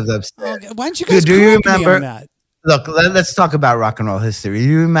 Athena lived upstairs. Okay, why don't you guys do you correct me remember? on that? Look, let's talk about rock and roll history. Do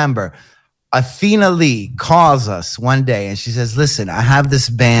you remember? Athena Lee calls us one day and she says, listen, I have this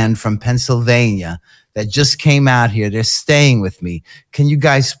band from Pennsylvania that just came out here. They're staying with me. Can you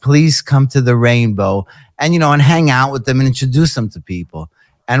guys please come to the Rainbow and, and hang out with them and introduce them to people?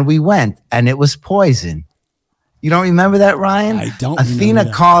 And we went, and it was Poison. You don't remember that, Ryan? I don't.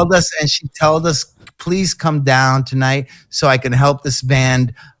 Athena called us and she told us, please come down tonight so I can help this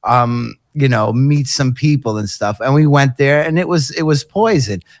band meet some people and stuff. And we went there, and it was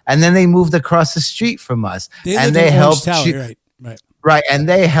Poison. And then they moved across the street from us, and they helped you. Right, and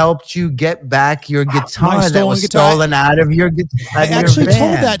they helped you get back your guitar that was stolen out of your guitar. I actually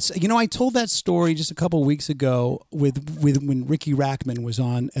told that. I told that story just a couple of weeks ago with when Ricky Rackman was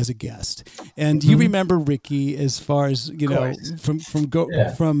on as a guest. And you remember Ricky, as far as from and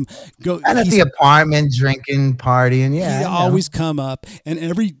at the apartment drinking, partying. Yeah, he always come up, and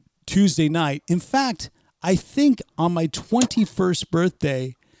every Tuesday night. In fact, I think on my 21st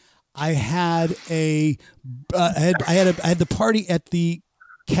birthday, I had I had the party at the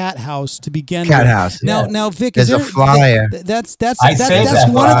Cat House to begin with. House. Now, Vic, there's a flyer. That's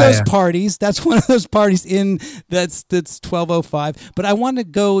one of those parties. That's one of those parties that's 1205. But I want to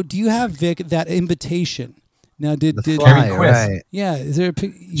go. Do you have, Vic, that invitation? Now, did flyer, right? Yeah, is there a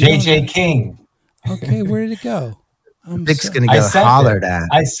JJ King? Okay, where did it go? Vic's gonna get hollered at.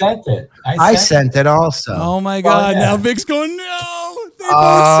 I sent it. I sent it also. Oh my God! Now Vic's going, no, they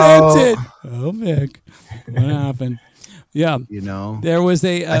both sent it. Oh, Vic, what happened? Yeah, there was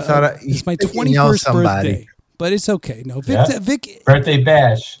a. I thought it's my 21st birthday, but it's okay. No, Vic, birthday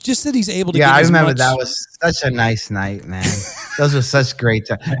bash. Just that he's able to. Yeah, I remember that was such a nice night, man. Those were such great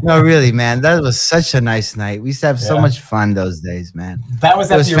times. No, really, man, that was such a nice night. We used to have so much fun those days, man. That was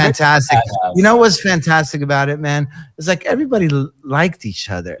fantastic. You know what's fantastic about it, man? It's like everybody liked each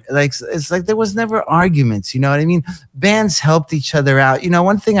other. Like it's like there was never arguments. You know what I mean? Bands helped each other out.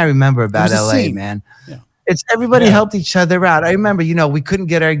 One thing I remember about LA, man. Yeah. It's everybody helped each other out. I remember, we couldn't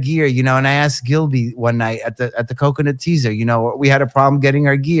get our gear, and I asked Gilby one night at the Coconut Teaser, we had a problem getting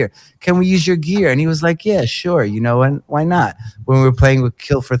our gear. Can we use your gear? And he was like, yeah, sure. And why not? When we were playing with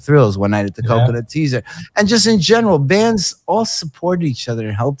Kill for Thrills one night at the Coconut Teaser. And just in general, bands all supported each other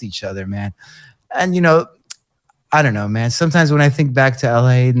and helped each other, man. And, I don't know, man. Sometimes when I think back to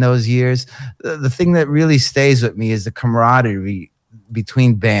LA in those years, the thing that really stays with me is the camaraderie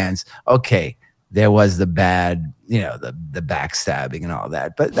between bands. Okay. There was the bad, the backstabbing and all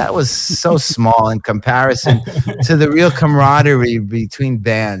that. But that was so small in comparison to the real camaraderie between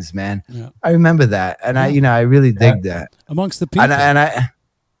bands, man. Yeah. I remember that. And I really dig that. Amongst the people.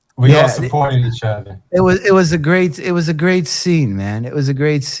 We all supported each other. It was a great scene, man. It was a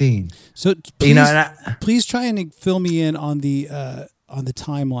great scene. So please try and fill me in on the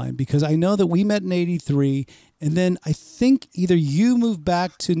timeline, because I know that we met in '83, and then I think either you moved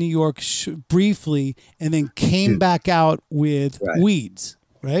back to New York briefly, and then came back out with Weeds,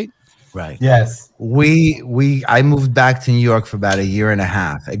 right? Right. Yes. I moved back to New York for about a year and a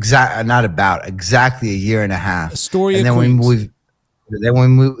half. Exactly a year and a half. A story. And then we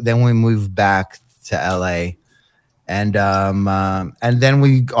moved back to LA. And then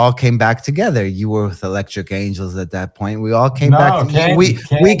we all came back together. You were with Electric Angels at that point. We all came back.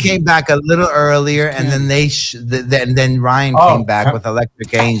 We came back a little earlier, and then then Ryan came back with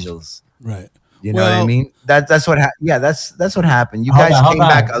Electric Angels. Right. You know what I mean? That's what happened. Yeah, that's what happened. You guys came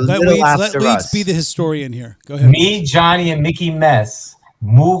back a little after us. Let Weeds be the historian here. Go ahead. Me, Johnny, and Mickey Mess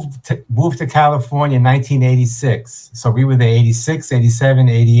moved to California in 1986. So we were there 86, 87,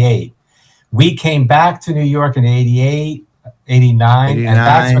 88. We came back to New York in 88, 89, and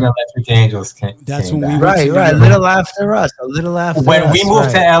that's when Electric Angels came. That's when we were right. A little after us. When we moved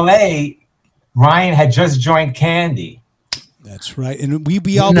to LA, Ryan had just joined Candy. That's right, and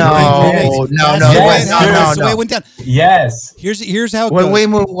we all no. It went down. Yes. Here's how it when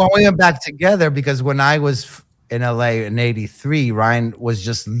goes. we went back together, because when I was in LA in '83, Ryan was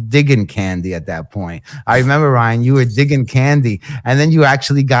just digging Candy at that point. I remember, Ryan, you were digging Candy, and then you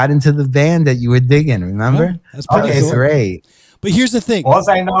actually got into the band that you were digging. Remember? That's pretty cool. Great. But here's the thing. All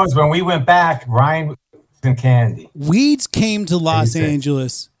I know is when we went back, Ryan was in Candy. Weeds came to Los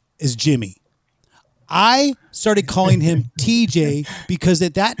Angeles as Jimmy. I started calling him TJ because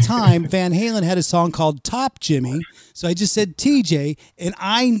at that time Van Halen had a song called Top Jimmy, so I just said TJ, and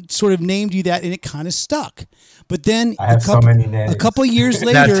I sort of named you that, and it kind of stuck. But then I have so many names. A couple of years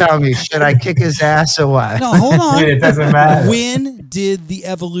later, now tell me, should I kick his ass or what? No, hold on. It doesn't matter. When did the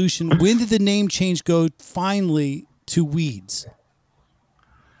evolution? When did the name change go finally to Weeds?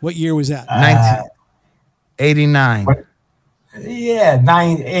 What year was that? 1989. Yeah,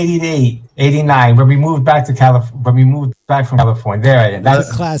 88, 89. When we moved back to California, when we moved back from California, there I am. That's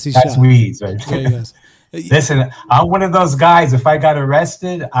a classy that's shot. Weeds, right? There he goes. Listen, I'm one of those guys. If I got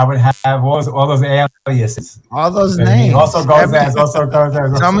arrested, I would have all those aliases. All those names. Also goes as.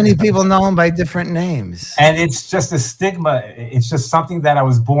 So many people know him by different names. And it's just a stigma. It's just something that I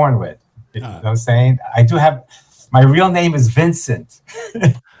was born with. You know what I'm saying? I do have, my real name is Vincent.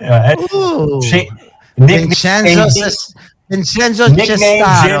 Ooh. Vincenzo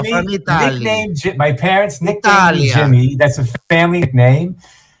Cestaro from Italy. My parents nicknamed me Jimmy. That's a family nickname.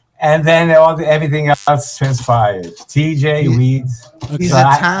 And then everything else transpired. TJ Weeds. He's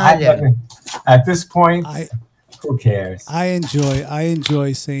Italian. At this point, who cares? I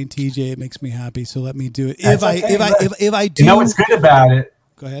enjoy saying TJ. It makes me happy. So let me do it. If I do, you know what's good about it?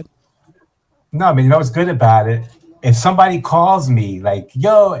 Go ahead. No, I mean, you know what's good about it? If somebody calls me like,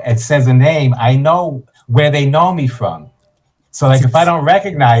 yo, it says a name, I know where they know me from. So like if I don't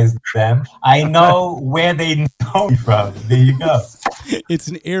recognize them, I know where they know me from. There you go. It's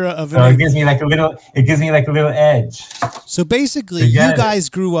an era of it gives me like a little edge. So basically you guys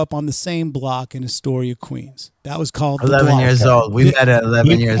grew up on the same block in Astoria, Queens. That was called 11 years old. We met at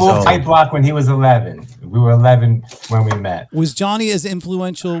 11 years old. He moved block when he was 11. We were 11 when we met. Was Johnny as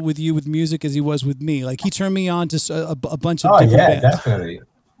influential with you with music as he was with me? Like he turned me on to a bunch of different bands. Definitely.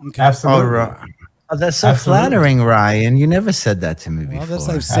 Okay. Absolutely. Oh, that's so flattering, Ryan. You never said that to me before. That's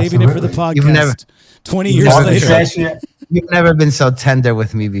like saving it for the podcast. You've never, 20 years later. You've never been so tender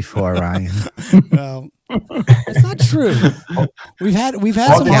with me before, Ryan. Well, it's not true. We've had some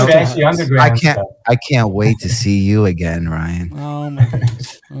hard times. I can't wait to see you again, Ryan. Oh my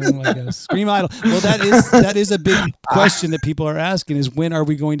goodness. Scream Idol. Well, that is a big question that people are asking: is when are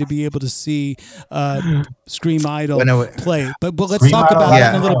we going to be able to see Scream Idol play? But let's talk about it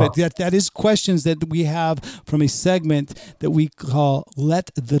in a little bit. That is questions that we have from a segment that we call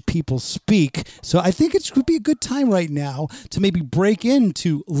 "Let the People Speak." So I think it would be a good time right now to maybe break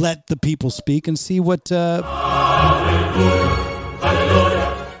into "Let the People Speak" and see what.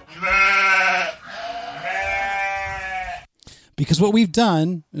 Because what we've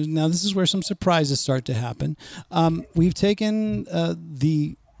done, now this is where some surprises start to happen. We've taken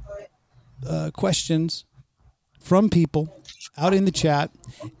the questions from people out in the chat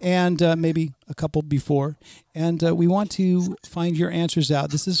and maybe a couple before. And we want to find your answers out.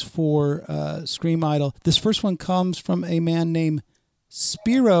 This is for Scream Idol. This first one comes from a man named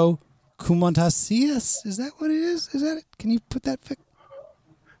Spiro Kumantasias, is that what it is? Is that it? Can you put that?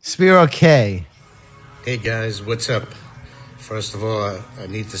 Spiro K. Hey guys, what's up? First of all, I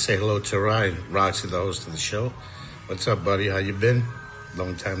need to say hello to Ryan Roxy, the host of the show. What's up, buddy? How you been?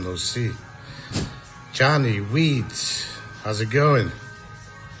 Long time no see. Johnny Weeds, how's it going?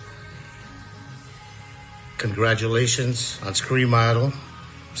 Congratulations on Scream Idol.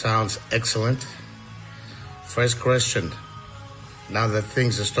 Sounds excellent. First question. Now that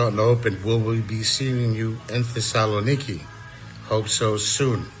things are starting to open, will we be seeing you in Thessaloniki? Hope so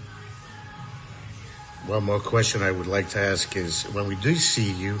soon. One more question I would like to ask is, when we do see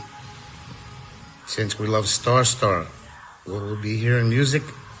you, since we love Star Star, will we be hearing music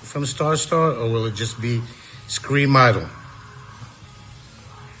from Star Star, or will it just be Scream Idol?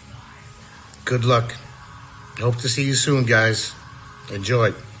 Good luck. Hope to see you soon, guys.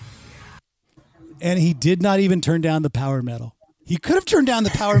 Enjoy. And he did not even turn down the power metal. He could have turned down the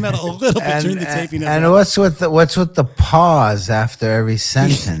power metal a little bit during the taping. And what's with the pause after every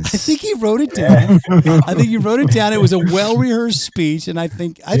sentence? I think he wrote it down. It was a well-rehearsed speech, and I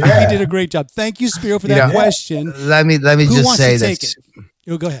think he did a great job. Thank you, Spiro, for that question. Let me just say that.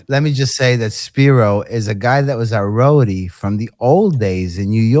 Go ahead. Let me just say that Spiro is a guy that was our roadie from the old days in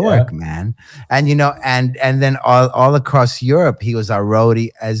New York, man. And and then all across Europe, he was our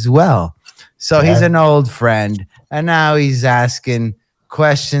roadie as well. So he's an old friend. And now he's asking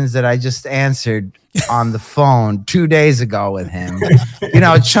questions that I just answered on the phone 2 days ago with him.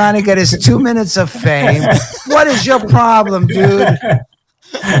 Trying to get his 2 minutes of fame. What is your problem, dude? Get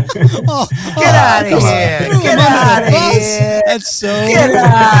out of here. Get out of here. That's so Get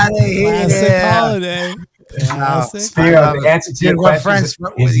out of here. Classic holiday. Spiro, the answer to your question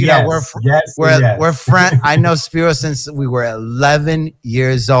is yes. We're friends. I know Spiro since we were 11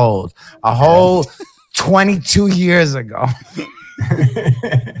 years old. A whole 22 years ago.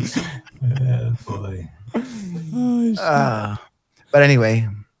 Boy. But anyway.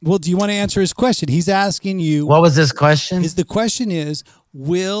 Well, do you want to answer his question? He's asking you. What was his question? The question is,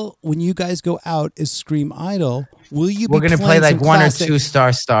 when you guys go out as Scream Idol, will you be We're going to play like one classic... or two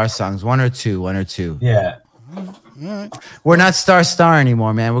Star songs. One or two. Yeah. We're not Star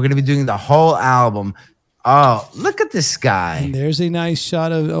anymore, man. We're gonna be doing the whole album. Oh, look at this guy. And there's a nice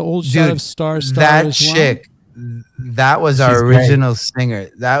shot of shot Dude, of Star. That as well. chick, that was our She's original singer.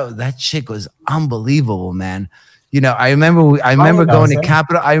 That chick was unbelievable, man. You know, I remember going to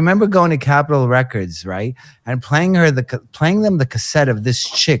Capitol. I remember going to Capitol Records, right, and playing them the cassette of this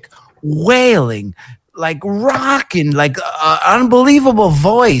chick wailing, like rocking, like unbelievable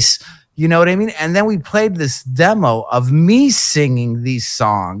voice. You know what I mean? And then we played this demo of me singing these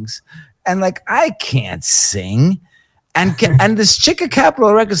songs, and like I can't sing, and this chick at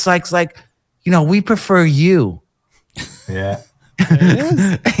Capitol Records like, you know, we prefer you. Yeah.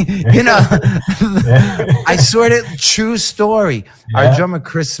 You know, I swear to true story. Our drummer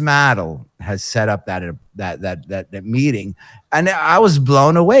Chris Maddle has set up that meeting, and I was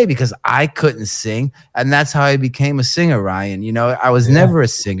blown away because I couldn't sing, and that's how I became a singer, Ryan. You know, I was never a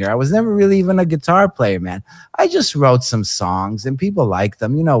singer. I was never really even a guitar player, man. I just wrote some songs and people liked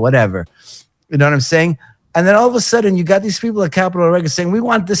them, you know, whatever. You know what I'm saying? And then all of a sudden, you got these people at Capitol Records saying, we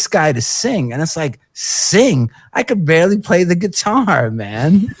want this guy to sing. And it's like, sing? I could barely play the guitar,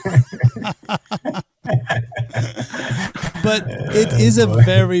 man. But it is a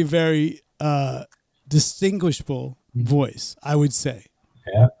very, very distinguishable voice, I would say.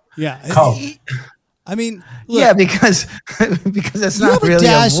 Yeah. Yeah. Cool. I mean, look, Yeah, because it's you not have really a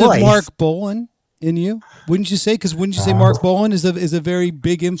dash a voice. of Mark Bolan in you, wouldn't you say? Because wouldn't you say Mark Bolan is a very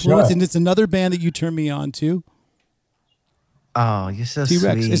big influence, Sure. and it's another band that you turned me on to. Oh, you're so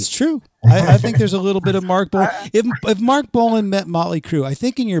T-Rex. sweet. It's true. I think there's a little bit of Mark Bolan. If Mark Bolan met Motley Crue, I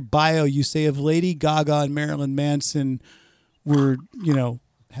think in your bio you say if Lady Gaga and Marilyn Manson were, you know,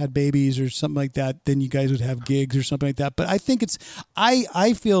 had babies or something like that, then you guys would have gigs or something like that. But I think it's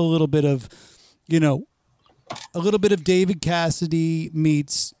I feel a little bit of, you know, a little bit of David Cassidy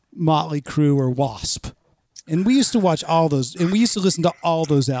meets Motley Crue or Wasp. And we used to watch all those, and we used to listen to all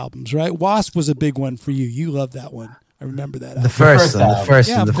those albums, right? Wasp was a big one for you. You loved that one. I remember that album. The first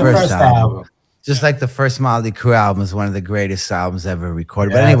album. Just like the first Motley Crue album is one of the greatest albums ever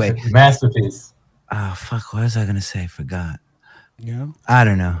recorded. But anyway, masterpiece. oh fuck, what was I gonna say? I forgot. Yeah. I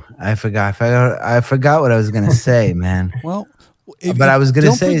don't know. I forgot what I was gonna say, man. Well, But I was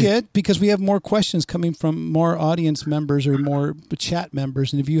gonna say, don't forget, because we have more questions coming from more audience members or more chat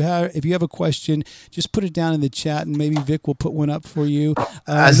members. And if you have a question, just put it down in the chat, and maybe Vic will put one up for you.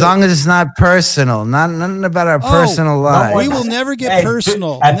 as long as it's not personal, nothing about our personal lives. We will never get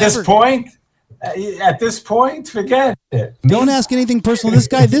personal. At this point, forget it. Don't ask anything personal. This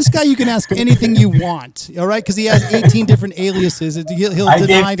guy, you can ask anything you want. All right, because he has 18 different aliases. He'll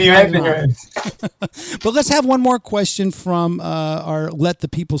deny. But let's have one more question from our Let the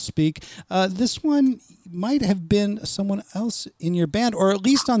People Speak. This one might have been someone else in your band, or at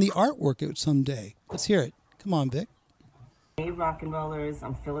least on the artwork someday. Let's hear it. Come on, Vic. Hey, rock and rollers.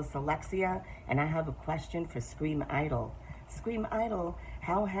 I'm Phyllis Alexia, and I have a question for Scream Idol. Scream Idol,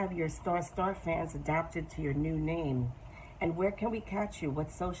 how have your Star fans adapted to your new name? And where can we catch you?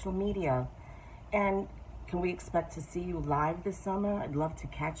 What social media? And can we expect to see you live this summer? I'd love to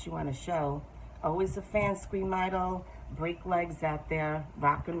catch you on a show. Always a fan, Scream Idol. Break legs out there.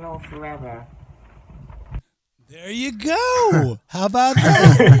 Rock and roll forever. There you go. How about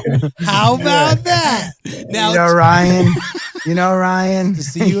that? How about that? Now, You know, Ryan, to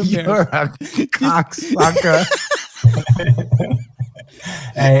see you in you're a cocksucker.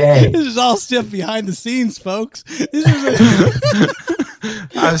 Hey. This is all stuff behind the scenes, folks. This is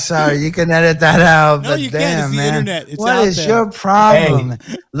I'm sorry, you can edit that out. No, but you can't. damn, It's the man. internet. It's What out is there. your problem?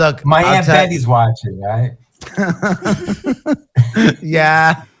 Look, My I'll Aunt tell- Betty's watching, right?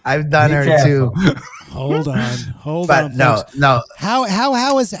 Yeah, I've done Be her careful. too. Hold on. But no, folks. no. How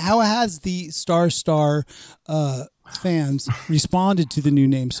has the Star fans responded to the new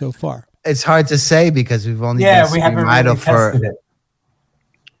name so far? It's hard to say because we've only Yeah, been we haven't Scream Idol really tested it.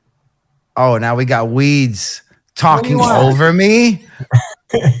 Oh, now we got Weeds talking What do you want? over me.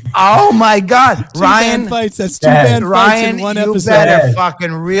 Oh my God, Two Ryan! band fights. That's two Yeah, band fights Ryan, in one you episode. better Yeah.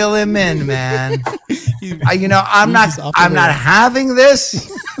 fucking reel him in, man. You You know, I'm Jesus, off the not rails. having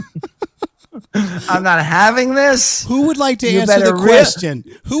this. I'm not having this. Who would like to You answer the better question?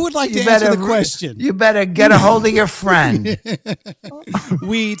 Who would like to answer the re- question? You better get a hold of your friend.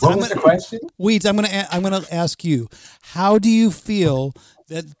 Weeds. What was the question? Weeds. I'm gonna ask you. How do you feel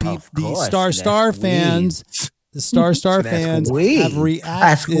that Of the course, Star that's fans, the Star That's fans Weeds. have That's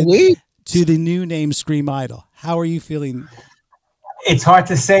reacted Weeds. to the new name Scream Idol? How are you feeling? It's hard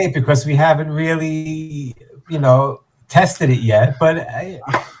to say because we haven't really, tested it yet. But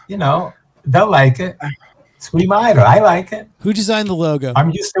they'll like it. Scream Idol, I like it. Who designed the logo? I'm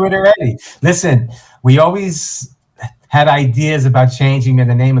used to it already. Listen, we always had ideas about changing the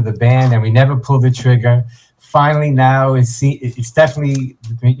name of the band, and we never pulled the trigger. Finally, now it's definitely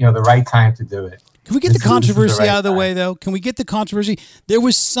the right time to do it. Can we get the controversy out of the way, though? Can we get the controversy? There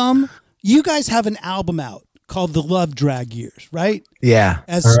was you guys have an album out called The Love Drag Years, right? Yeah.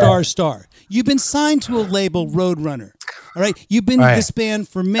 As Star. You've been signed to a label, Roadrunner. All right. You've been in this band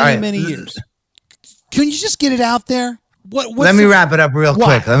for many years. Can you just get it out there? Let me wrap it up real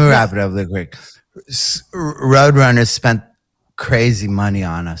quick. Roadrunner spent crazy money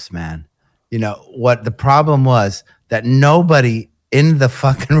on us, man. You know what the problem was? That nobody in the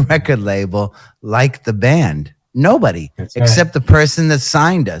fucking record label liked the band. Nobody except the person that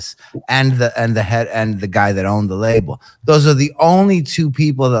signed us and the head and the guy that owned the label. Those are the only two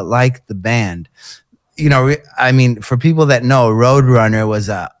people that liked the band. You know, I mean, for people that know, Roadrunner was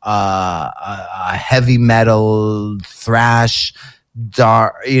a heavy metal, thrash,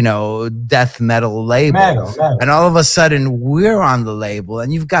 dark, death metal label. And all of a sudden we're on the label,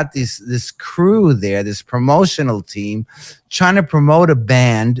 and you've got this crew there, this promotional team trying to promote a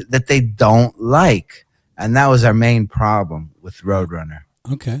band that they don't like. And that was our main problem with Roadrunner.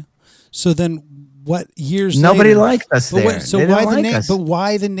 Okay. So then what years nobody later, liked us there. But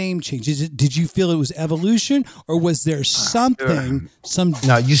why the name change? Did you feel it was evolution, or was there something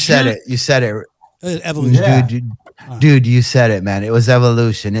No, you said it. Evolution. Yeah. Dude, you said it, man. It was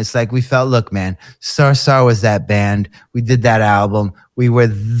evolution. It's like we felt, look, man, Star was that band. We did that album. We were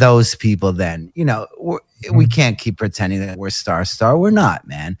those people then. We can't keep pretending that we're Star. We're not,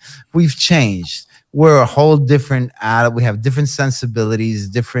 man. We've changed. We're a whole different we have different sensibilities,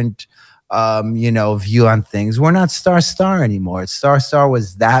 different view on things. We're not Star anymore. Star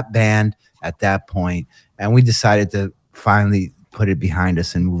was that band at that point, and we decided to finally put it behind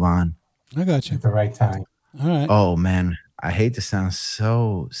us and move on. I got you. At the right time. All right. Oh man, I hate to sound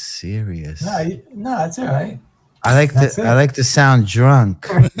so serious. No, it's all right. I like to sound drunk.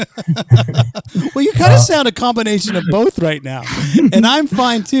 Well, you kind of sound a combination of both right now, and I'm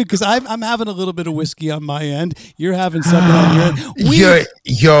fine too because I'm having a little bit of whiskey on my end. You're having something on your end.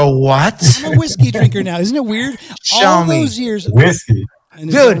 You're what? I'm a whiskey drinker now. Isn't it weird? Show me those years, whiskey,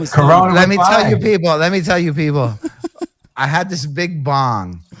 dude. Corona. Let me tell you, people. I had this big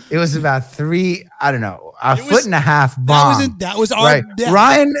bong. It was about a foot and a half bong. That was our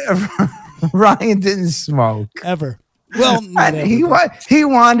Ryan didn't smoke ever. Well, he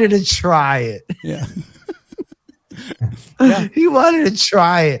wanted to try it. Yeah. He wanted to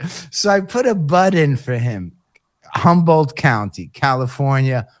try it. So I put a bud in for him. Humboldt County,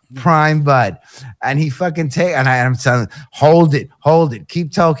 California, prime bud. And he fucking I'm telling him, hold it,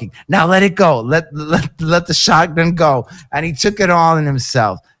 keep talking. Now let it go. Let the shotgun go. And he took it all in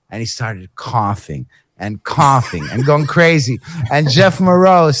himself. And he started coughing and going crazy. And Jeff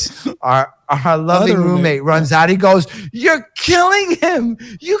Morose, our loving roommate, runs out. He goes, "You're killing him!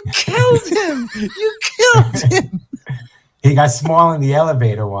 You killed him! You killed him!" He got small in the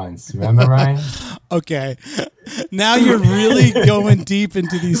elevator once. Remember, Ryan? Okay. Now you're really going deep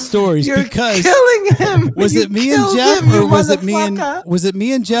into these stories. You're because killing him. Was it me and Jeff, or was it me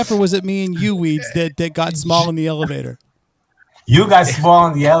and Jeff, or was it me and you, Weeds, that got small in the elevator? You got small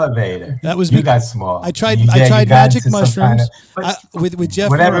in the elevator. That was you got small. I tried magic mushrooms with Jeff.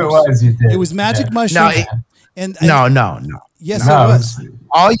 Whatever Morris. It was, you did. It was magic mushrooms. No. Yes, no, it was.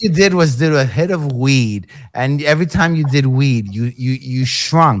 All you did was do a hit of weed, and every time you did weed, you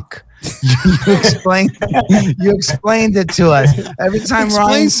shrunk. You explained it to us. Every time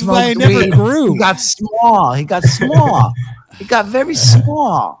Ryan smoked weed, grew. He got small. He got very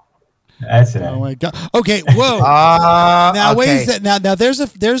small. That's it. Oh my god. Okay. Whoa. Now wait a second. Now there's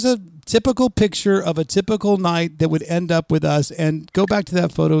a typical picture of a typical night that would end up with us. And go back to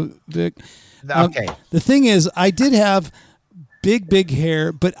that photo, Vic. Okay. The thing is, I did have big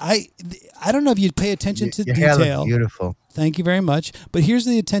hair, but I don't know if you'd pay attention to your detail. Hair looked beautiful. Thank you very much. But here's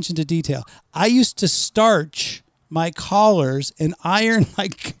the attention to detail. I used to starch my collars and iron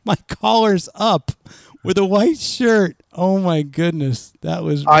my collars up with a white shirt. Oh my goodness. That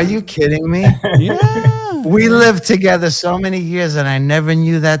was. Are you kidding me? Yeah. We lived together so many years and I never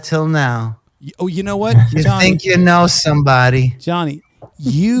knew that till now. Oh, you know what? You Johnny, think you know somebody. Johnny,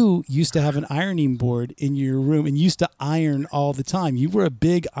 you used to have an ironing board in your room and used to iron all the time. You were a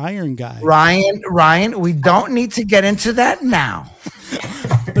big iron guy. Ryan, we don't need to get into that now.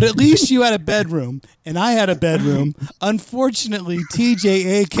 But at least you had a bedroom and I had a bedroom. Unfortunately, TJ,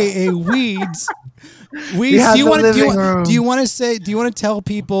 aka Weeds, do you want to tell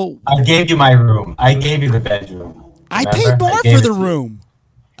people? I gave you my room. I gave you the bedroom. I paid more for the room.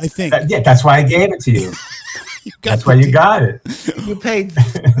 I think. That's why I gave it to you. That's why you got it. You paid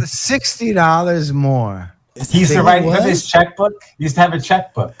 $60 more He used to write what it with his checkbook. He used to have a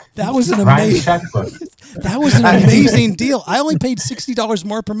checkbook. That was an Ryan's amazing checkbook. That was an amazing deal. I only paid $60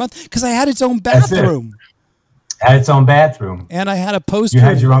 more per month because I had its own bathroom. Had its own bathroom. And I had a poster. You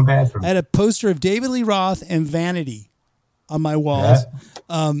had your own bathroom. I had a poster of David Lee Roth and Vanity on my walls.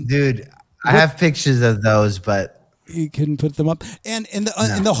 Yeah. Dude, I have pictures of those, but You couldn't put them up, and in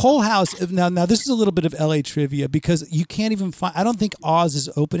the whole house. Now this is a little bit of LA trivia because you can't even find. I don't think Oz is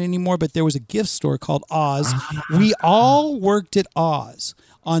open anymore, but there was a gift store called Oz. We all worked at Oz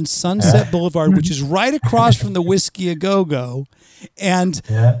on Sunset Boulevard, which is right across from the Whiskey A Go Go, and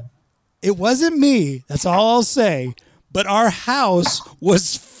it wasn't me. That's all I'll say. But our house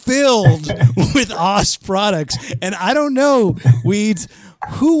was filled with Oz products, and I don't know, Weeds.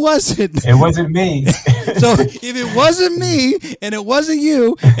 Who was it? It wasn't me. So if it wasn't me and it wasn't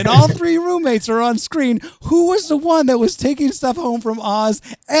you and all three roommates are on screen, who was the one that was taking stuff home from Oz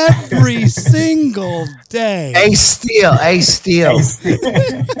every single day? Ace Steel.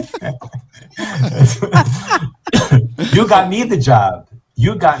 You got me the job.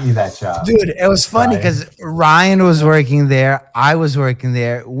 You got me that job. Dude, it was funny because Ryan was working there, I was working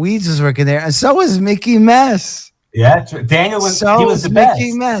there, Weeds was working there, and so was Mickey Mess. Yeah, Daniel was. So he was the best.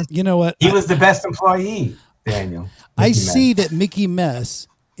 Mickey Mess. You know what? He was the best employee, Daniel. I see that Mickey Mess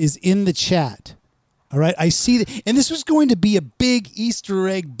is in the chat. All right. I see that. And this was going to be a big Easter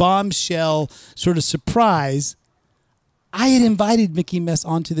egg bombshell sort of surprise. I had invited Mickey Mess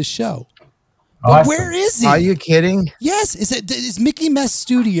onto the show. But Awesome. where is he? Are you kidding? Yes. Is Mickey Mess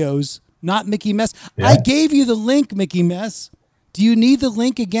Studios, not Mickey Mess? Yeah. I gave you the link, Mickey Mess. Do you need the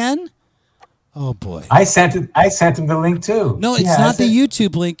link again? Oh boy! I sent him the link too. No, it's not the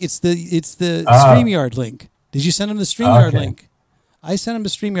YouTube link. It's the Oh. StreamYard link. Did you send him the StreamYard Okay. link? I sent him the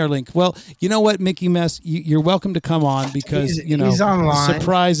StreamYard link. Well, you know what, Mickey Mess, you're welcome to come on because He's the online.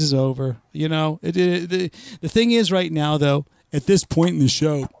 surprise is over. You know, the thing is right now though, at this point in the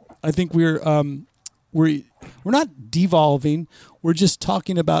show, I think we're not devolving. We're just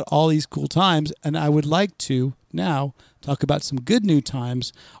talking about all these cool times, and I would like to now talk about some good new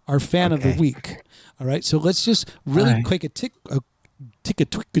times. Our fan of the week. All right, so let's just really take a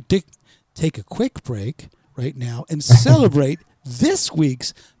quick break right now and celebrate this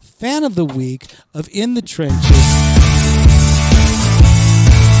week's fan of the week of In the Trenches.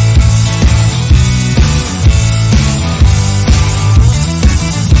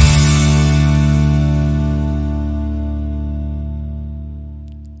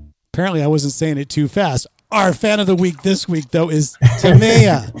 Apparently, I wasn't saying it too fast. Our fan of the week this week, though, is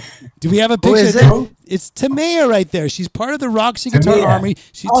Tamea. Do we have a picture? Who is it? It's Tamea right there. She's part of the Roxy Guitar Tamea. Army.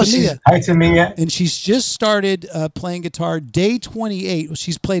 She's Tamea. Hi, Tamea. And she's just started playing guitar day 28. Well,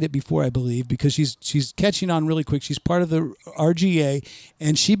 she's played it before, I believe, because she's catching on really quick. She's part of the RGA,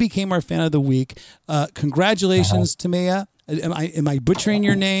 and she became our fan of the week. Congratulations, Tamea. Am I butchering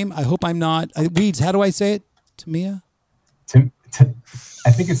your name? I hope I'm not. Weeds, how do I say it? Tamea?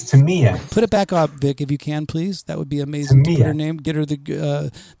 I think it's Tamea. Put it back up, Vic, if you can, please. That would be amazing. To put her Tamea. name, get her the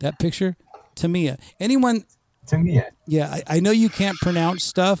that picture. Tamea. Anyone? Tamea. Yeah, I know you can't pronounce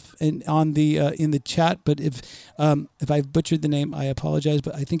stuff on the in the chat, but if I've butchered the name, I apologize.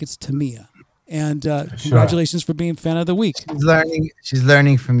 But I think it's Tamea. And congratulations for being fan of the week. She's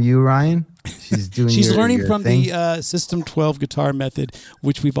learning from you, Ryan. She's doing. She's learning from thing. the System 12 guitar method,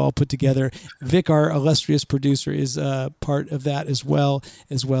 which we've all put together. Vic, our illustrious producer, is part of that as well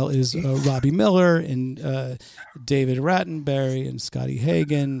as Robbie Miller and David Rattenberry and Scotty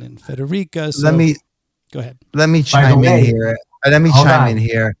Hagen and Federica. So, go ahead. Let me chime in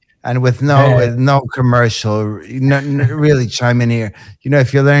here. And with no commercial, really chime in here. You know,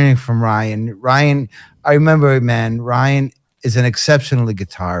 if you're learning from Ryan, I remember, man, Ryan is an exceptional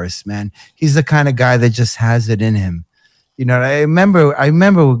guitarist, man. He's the kind of guy that just has it in him. You know, I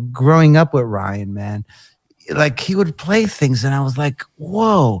remember growing up with Ryan, man. Like, he would play things and I was like,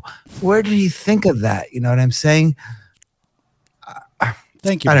 whoa, where did he think of that? You know what I'm saying?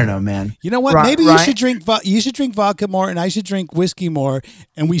 Thank you. I don't know, man. You know what? Maybe you should drink vodka more, and I should drink whiskey more,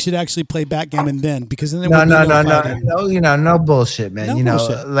 and we should actually play backgammon then, because then no, you know, no bullshit, man. No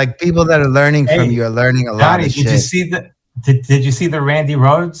bullshit. Know, like, people that are learning from you are learning a lot of shit. Did you see the Randy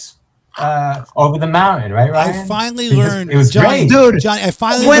Rhoads Over the Mountain? Right, Ryan? I finally learned. It was Johnny, great, dude. Johnny, I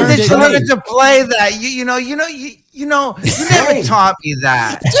finally When learned. did you learn to play that? You never taught me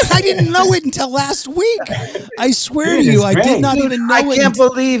that. Dude, I didn't know it until last week. I swear to you, I did not even know it. I can't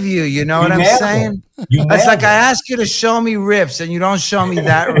believe you. You know what I'm saying? It's like I ask you to show me riffs and you don't show me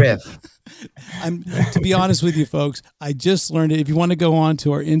that riff. To be honest with you, folks, I just learned it. If you want to go on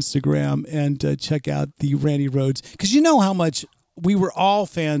to our Instagram and check out the Randy Rhoads, because you know how much we were all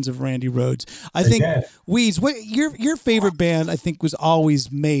fans of Randy Rhoads. I think Weeds, your favorite band I think was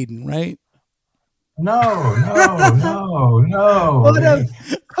always Maiden, right? No. What a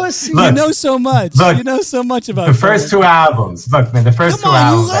pussy. You know so much. Look, you know so much about the first two albums. Look, man, the first two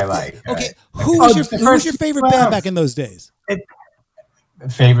albums I like. Okay, who was your favorite band back in those days?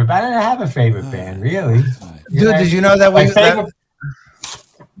 Favorite band? I didn't have a favorite band, really. Dude, did you know that we...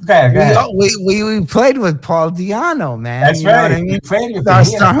 Go ahead. We played with Paul Di'Anno, man. That's right. What I mean? We played with our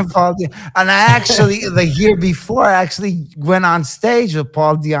star Paul Di'Anno. And I actually, the year before, I actually went on stage with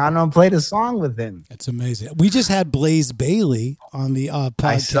Paul Di'Anno and played a song with him. That's amazing. We just had Blaze Bayley on the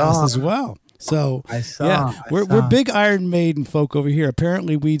podcast as well. So we're big Iron Maiden folk over here.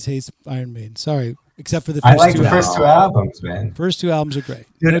 Apparently, Weeds hates Iron Maiden. Sorry, except for the first the first two albums, man. First two albums are great,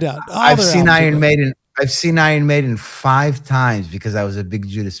 no doubt. I've seen Iron Maiden. I've seen Iron Maiden 5 times because I was a big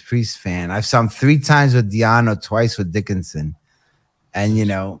Judas Priest fan. I've saw them 3 times with Di'Anno, twice with Dickinson. And,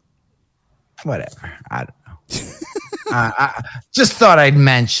 whatever. I don't know. I just thought I'd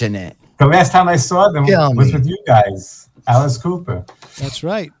mention it. The last time I saw them was with you guys, Alice Cooper. That's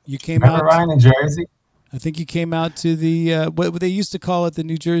right. You came Remember out. Ryan in Jersey? I think you came out to the what they used to call it, the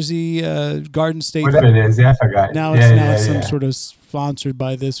New Jersey Garden State. Whatever it is, I forgot. Now it's some sort of sponsored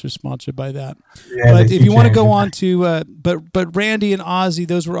by this or sponsored by that. Yeah, but if you want to go on to, but Randy and Ozzy,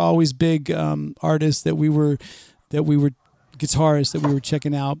 those were always big artists that we were guitarists that we were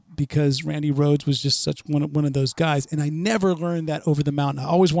checking out because Randy Rhoads was just such one of those guys, and I never learned that over the mountain. I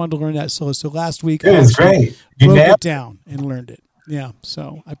always wanted to learn that solo. So last week, it was great. You broke it down and learned it. Yeah,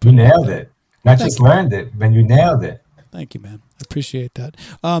 so you nailed it. Not just learned it, but you nailed it. Thank you, man. I appreciate that.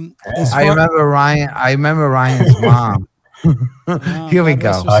 I remember Ryan's mom. Here we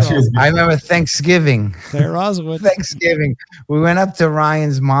go. I remember Thanksgiving. Claire Oswald. Thanksgiving. We went up to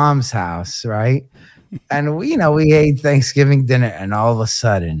Ryan's mom's house, right? And we ate Thanksgiving dinner, and all of a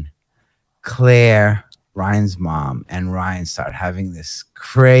sudden, Claire, Ryan's mom, and Ryan start having this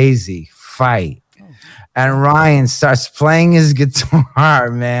crazy fight. And Ryan starts playing his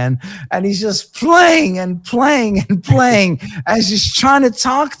guitar, man. And he's just playing and playing and playing as she's trying to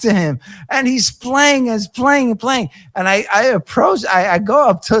talk to him. And he's playing and playing and playing. And I go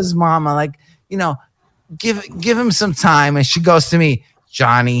up to his mom. I'm like, give him some time. And she goes to me,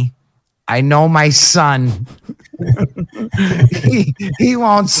 Johnny, I know my son. he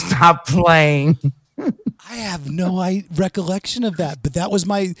won't stop playing. I have no recollection of that, but that was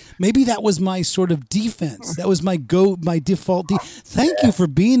my sort of defense. That was my default. Thank you for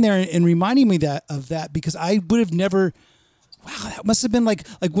being there and reminding me of that because I would have never. Wow, that must have been like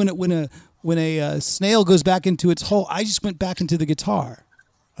when a snail goes back into its hole. I just went back into the guitar.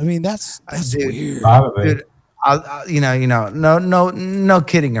 I mean, that's weird. Probably. Dude, no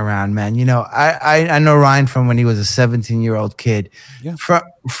kidding around, man. I know Ryan from when he was a 17-year-old kid. Yeah. From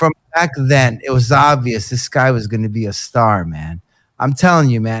back then, it was obvious this guy was going to be a star, man. I'm telling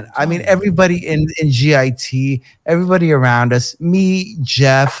you, man. I mean, everybody in GIT, everybody around us, me,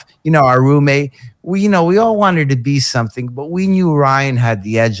 Jeff, our roommate, we all wanted to be something, but we knew Ryan had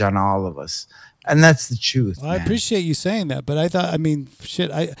the edge on all of us, and that's the truth. Well, I appreciate you saying that, but I thought,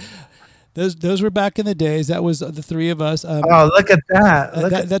 Those were back in the days. That was the 3 of us. Look at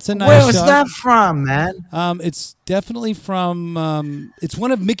that! That's a nice. Where was that from, man? It's definitely from. It's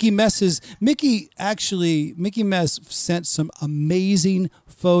one of Mickey Mess's. Mickey Mess sent some amazing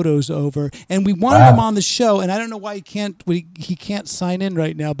photos over, and we wanted him on the show. And I don't know why he can't sign in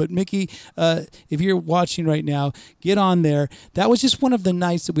right now. But Mickey, if you're watching right now, get on there. That was just one of the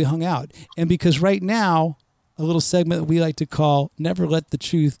nights that we hung out, and because right now, a little segment that we like to call Never Let the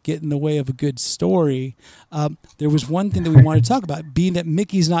Truth Get in the Way of a Good Story. There was one thing that we wanted to talk about. Being that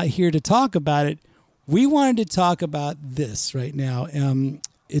Mickey's not here to talk about it, we wanted to talk about this right now.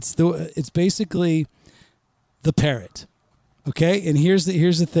 It's basically the parrot. Okay? And here's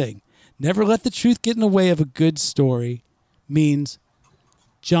the thing. Never let the truth get in the way of a good story means,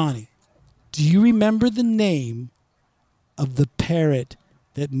 Johnny, do you remember the name of the parrot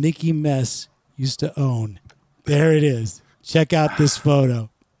that Mickey Mess used to own? There it is. Check out this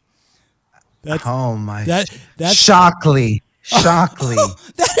photo. That's Shockley. Oh,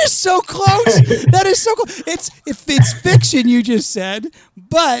 that is so close. That is so close. It's fiction, you just said,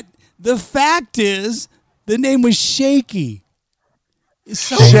 but the fact is the name was Shaky.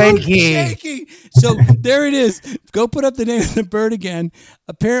 So Shaky. So there it is. Go put up the name of the bird again.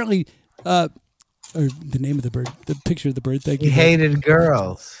 Apparently, or the name of the bird, the picture of the bird. Thank you. He hated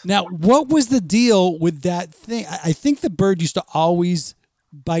girls. Now, what was the deal with that thing? I think the bird used to always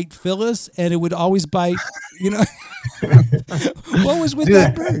bite Phyllis, and it would always bite, what was with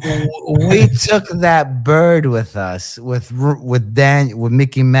that bird? We took that bird with us with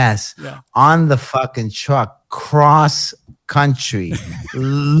Mickey Mess on the fucking truck, cross country,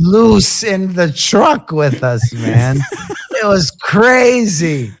 loose in the truck with us, man. It was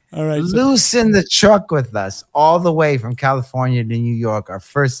crazy. All right, loose in the truck with us all the way from California to New York. Our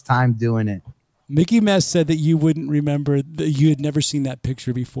first time doing it. Mickey Mess said that you wouldn't remember that you had never seen that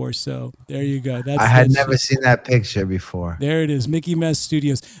picture before. So there you go. I had never seen that picture before. There it is, Mickey Mess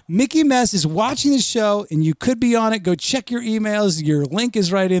Studios. Mickey Mess is watching the show, and you could be on it. Go check your emails. Your link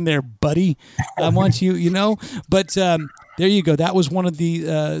is right in there, buddy. I want you, But there you go. That was one of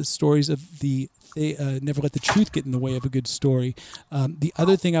the stories of the never let the truth get in the way of a good story. The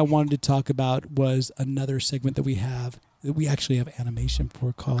other thing I wanted to talk about was another segment that we have. We actually have animation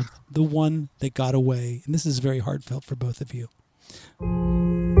for, called The One That Got Away. And this is very heartfelt for both of you.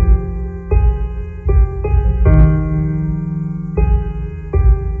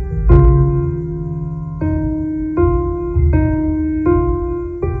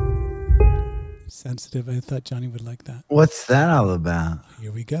 Sensitive. I thought Johnny would like that. What's that all about?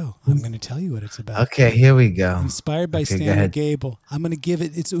 Here we go. I'm going to tell you what it's about. Okay, here we go. Inspired by Stanley Gable. I'm going to give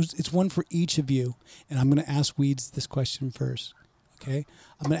it. It's one for each of you, and I'm going to ask Weeds this question first. Okay,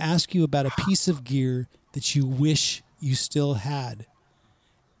 I'm going to ask you about a piece of gear that you wish you still had,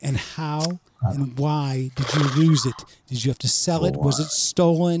 and how and why did you lose it? Did you have to sell it? Was it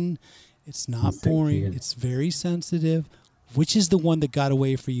stolen? It's not boring. It's very sensitive. Which is the one that got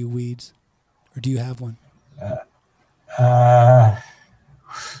away for you, Weeds? Or do you have one?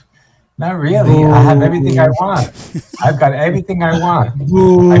 Not really. Boo. I have everything I want. I've got everything I want.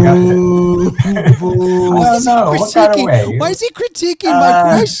 Boo. I don't know. What got away? Why is he critiquing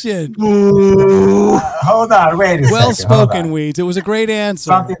my question? Hold on. Wait a second. Well spoken, Weeds. It was a great answer.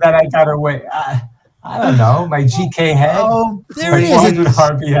 Something that I got away. I don't know. My GK head. Oh, there it is.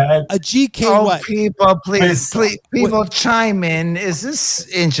 Harvey head. A GK what? People, please, people chime in. Is this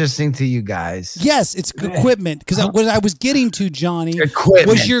interesting to you guys? Yes, it's equipment. Because what I was getting to, Johnny, equipment.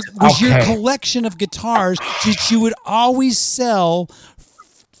 was your collection of guitars that you would always sell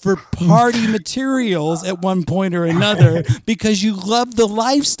for party materials at one point or another because you loved the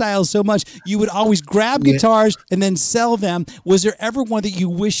lifestyle so much. You would always grab guitars and then sell them. Was there ever one that you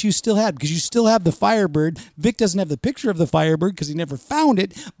wish you still had? Because you still have the Firebird. Vic doesn't have the picture of the Firebird because he never found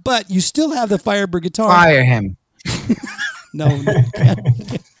it, but you still have the Firebird guitar. Fire him. No, you can't.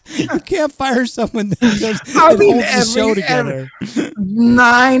 You can't fire someone that holds the show together.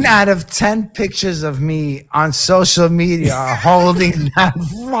 9 out of 10 pictures of me on social media are holding that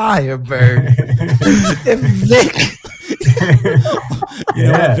Firebird. If Vic,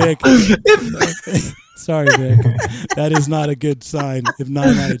 Vic. Sorry, Vic. That is not a good sign. If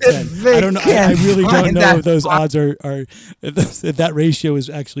 9 out of 10, I don't know. I really don't know if those odds are if that ratio is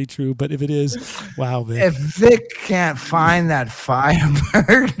actually true. But if it is, wow, Vic. If Vic can't find that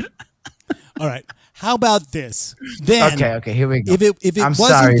Firebird, all right. How about this? Then, okay, here we go. If it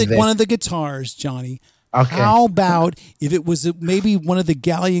wasn't one of the guitars, Johnny. Okay. How about if it was maybe one of the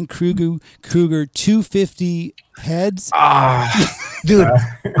Gallion Kruger 250 heads? Dude,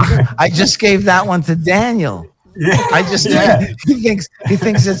 I just gave that one to Daniel. He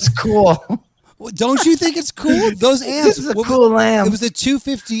thinks it's cool. Don't you think it's cool? Those amps. This is a cool amp. It was the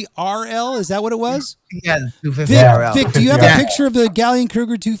 250 RL. Is that what it was? Yeah, the 250 RL. Vic, do you have a picture of the Gallion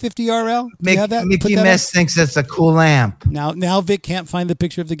Kruger 250 RL? Do you have that? Mickey Mess thinks it's a cool amp. Now Vic can't find the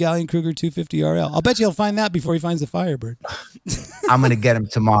picture of the Gallion Kruger 250 RL. I'll bet you he'll find that before he finds the Firebird. I'm going to get him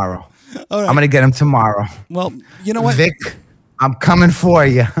tomorrow. All right. I'm going to get him tomorrow. Well, you know what? Vic, I'm coming for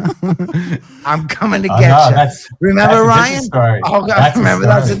you. I'm coming to get you. Remember, Ryan? Oh, God, remember,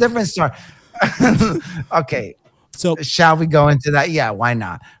 that's a different story. Okay, so shall we go into that? Yeah, why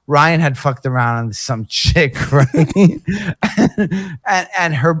not? Ryan had fucked around on some chick, right?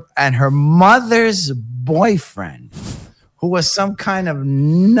 and her mother's boyfriend, who was some kind of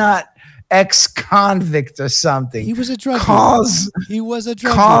nut ex-convict or something. He was a drug He was a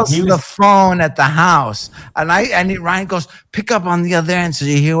drug calls the phone at the house, and Ryan goes, pick up on the other end so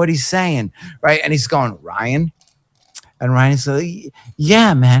you hear what he's saying, right? And he's going, Ryan, and Ryan's like,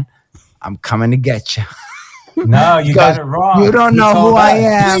 yeah, man. I'm coming to get you. No, you got it wrong. You don't know who I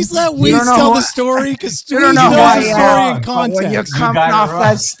am. Please let Weeds tell the story because you don't know who I am. In context. When you're coming off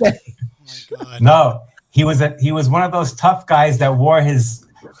that stage. Oh my God. No, he was one of those tough guys that wore his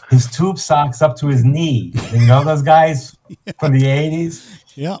tube socks up to his knee. You know those guys from the 80s?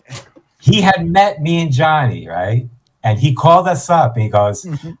 Yeah. He had met me and Johnny, right? And he called us up and he goes,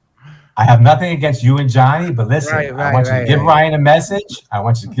 I have nothing against you and Johnny, but listen, I want you to give Ryan a message. I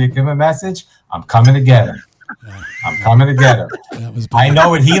want you to give him a message. I'm coming to get him. I'm coming to get him. I know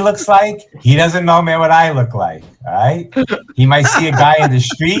what he looks like. He doesn't know, man, what I look like. All right. He might see a guy in the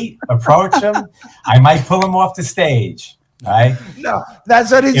street, approach him. I might pull him off the stage. All right. No,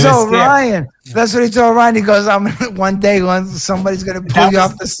 that's what he told Ryan. That's what he told Ryan. He goes, one day when somebody's gonna pull you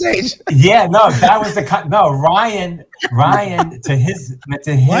off the stage. Yeah, no, that was Ryan to his.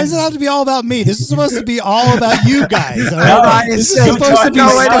 Why does it have to be all about me? This is supposed to be all about you guys. All right? No, this is supposed to be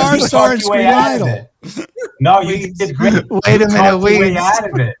Star and Scream Idol. No, you did great. Wait a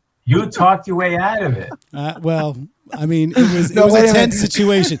minute, You talked your way out of it. Well, I mean, it was a tense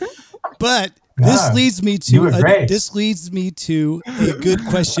situation, but this leads me to a good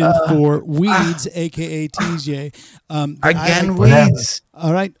question for Weeds, aka TJ. Again, Weeds.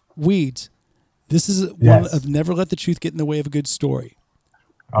 All right, Weeds. This is one of never let the truth get in the way of a good story.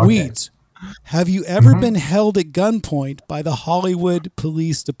 Okay. Weeds, have you ever been held at gunpoint by the Hollywood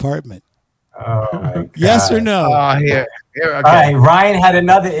Police Department? Oh my God. Yes or no? Oh, here. Okay. All right, Ryan had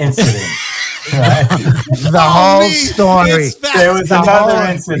another incident. The whole story. There was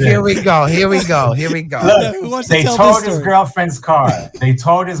another incident. Here we go. Look, they towed his girlfriend's car.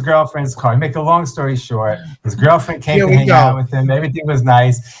 To make a long story short, his girlfriend came to hang out with him. Everything was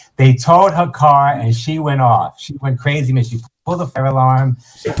nice. They towed her car and she went off. She went crazy, man. She pulled the fire alarm.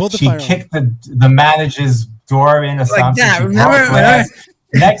 She kicked the manager's door in or something. That, remember?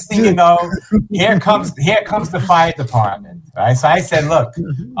 Next thing you know, here comes the fire department. Right. So I said, look,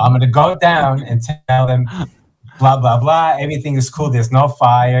 I'm gonna go down and tell them blah blah blah. Everything is cool. There's no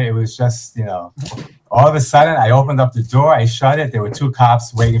fire. It was just, all of a sudden I opened up the door, I shut it. There were two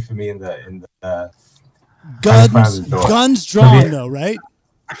cops waiting for me in the guns drawn though, right?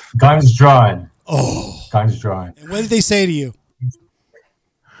 Guns drawn. Oh. Guns drawn. And what did they say to you?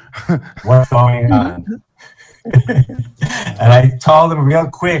 What's going on? And I told them really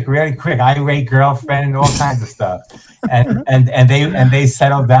quick, irate girlfriend and all kinds of stuff. And they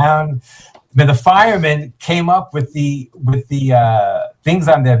settled down. But the firemen came up with the things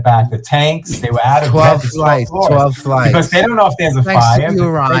on their back, the tanks. They were out of 12 flights because they don't know if there's a fire. They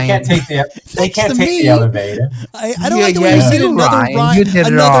can't take the elevator. I don't like the way you said another Ryan. You did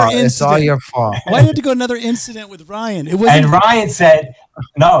it all. It's all your fault. Why did you go another incident with Ryan? And Ryan said,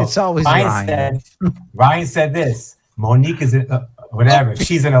 "No." It's always Ryan. Ryan said this. Monique is whatever.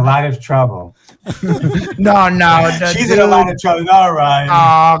 She's in a lot of trouble. No. She's in a lot of trouble. No, Ryan.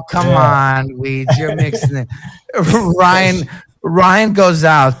 Oh, come on, Weeds. You're mixing it. Ryan goes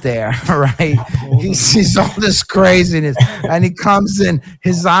out there, right? He sees all this craziness, and he comes in.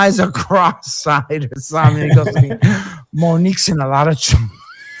 His eyes are cross-eyed or something. He goes to me, Monique's in a lot of trouble.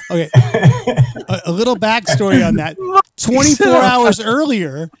 Okay, a little backstory on that. 24 hours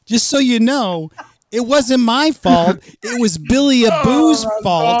earlier, just so you know, it wasn't my fault. It was Billy Aboo's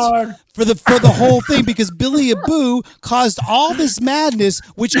fault for the whole thing, because Billy Aboo caused all this madness,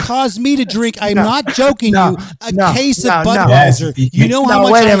 which caused me to drink. I'm not joking you. A case of Budweiser. You know how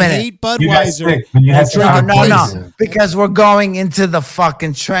much I hate Budweiser. No. Because we're going into the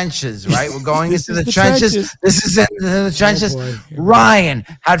fucking trenches, right? We're going into the trenches. This is in the trenches. Ryan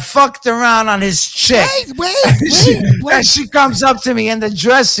had fucked around on his chick. Wait. And she comes up to me in the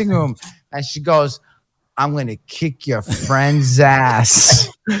dressing room. And she goes, I'm going to kick your friend's ass.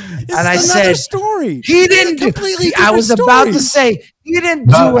 And I said, story. He didn't completely. I was about to say, he didn't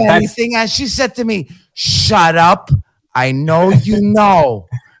do anything. And she said to me, shut up. I know you know.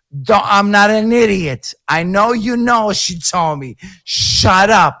 I'm not an idiot. I know you know, she told me. Shut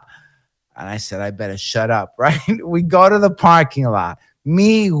up. And I said, I better shut up, right? We go to the parking lot.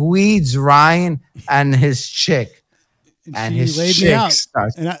 Me, Weeds, Ryan, and his chick. And his chick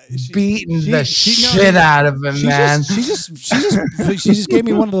starts beating the shit out of him, man. She just gave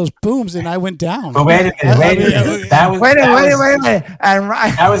me one of those booms, and I went down. But wait a minute. Wait a minute. And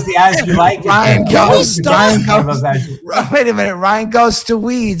Ryan, that was the as you like it. Ryan wait a minute. Ryan goes to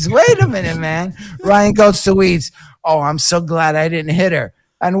Weeds. Wait a minute, man. Ryan goes to Weeds. Oh, I'm so glad I didn't hit her.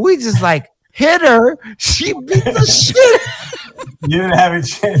 And Weeds is like, hit her? She beat the shit. You didn't have a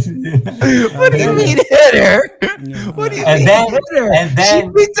chance. What do you mean hit her? What do you mean hit her? And then she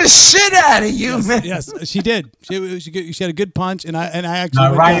beat the shit out of you, man. Yes, she did. She had a good punch, and I actually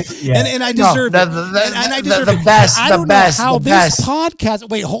and I deserved it. And I deserved the best. I don't know how this podcast.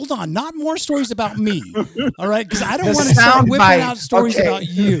 Wait, hold on. Not more stories about me. All right, because I don't want to start whipping out stories about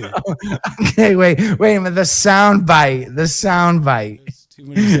you. Okay, wait a minute. The sound bite. Too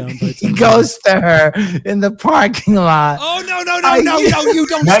many sound bites. He goes to her in the parking lot. Oh no! You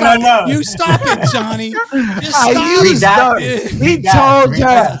don't No, stop. no. You stop it, Johnny. Just stop He told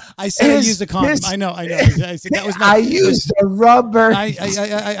her. I said I used a condom. I know. I said that was I used a rubber.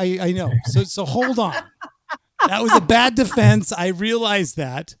 I know. So hold on. That was a bad defense. I realized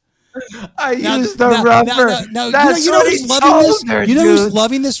that. I used the rubber. That's what he told her, You know dude. who's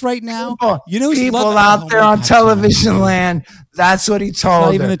loving this right now? You know who's people out there on television land. That's what he told her.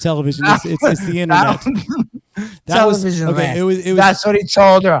 Not even the television. It's the internet. Television land. It was. That's what he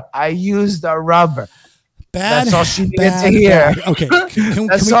told her. I used a rubber. Bad. That's all she needed to hear. Bad. Okay. Can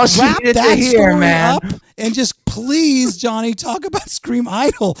That's we all she wrap needed to that hear, story man. up and just please, Johnny, talk about Scream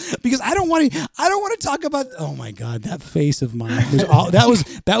Idol, because I don't want to talk about. Oh my God, that face of mine was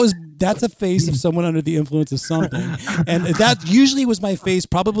that's a face of someone under the influence of something, and that usually was my face,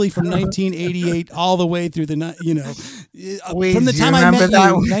 probably from 1988 all the way through the from the time I met you,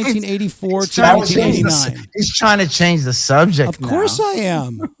 1984 to 1989. He's trying to change the subject. Of course I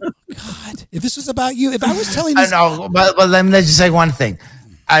am. God, if this was about you, if I was telling this, I know, but let me just say one thing.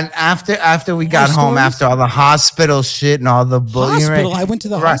 And after we got home, after all the hospital shit and all the bullying, hospital, I went to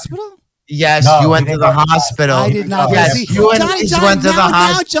the hospital. Yes, you went to the hospital. I did not. Yes, you went to the hospital.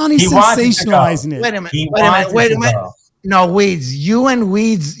 Now Johnny's sensationalizing it. Wait a minute. No, Weeds. You and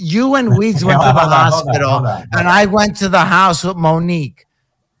Weeds went to the hospital, and I went to the house with Monique.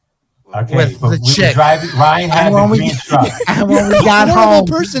 Okay, with the chick. Ryan had the green truck. And when we got home,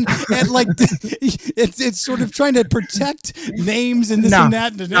 person, and like it's sort of trying to protect names and this and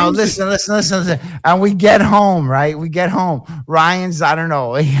that. No, listen. And we get home, right? Ryan's, I don't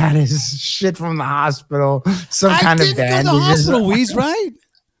know, he had his shit from the hospital, some kind of bandages. Go to the hospital, Weeds, right?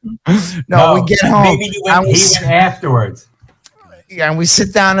 No, we get home. Maybe he went afterwards. Yeah, and we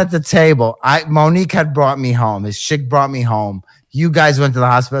sit down at the table. Monique had brought me home. His chick brought me home. You guys went to the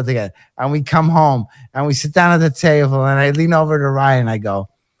hospital together, and we come home and we sit down at the table, and I lean over to Ryan. I go,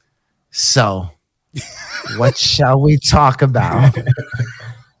 "So, what shall we talk about?" In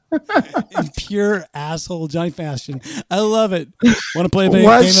pure asshole Johnny fashion. I love it. Want to play a game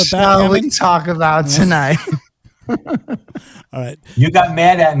What of shall we backgammon? talk about tonight? All right. You got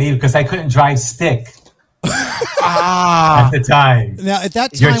mad at me because I couldn't drive stick. At the time. Now at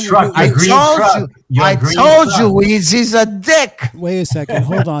that Your time, truck, I told you, Weeds, he's a dick. Wait a second,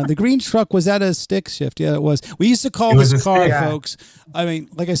 hold on. The green truck, was that a stick shift? Yeah, it was. We used to call was this a car, stick. folks. I mean,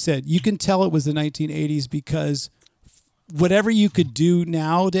 like I said, you can tell it was the 1980s because whatever you could do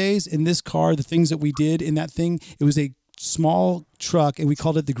nowadays in this car, the things that we did in that thing, it was a small truck, and we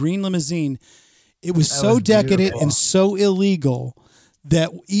called it the Green Limousine. It was so decadent and so illegal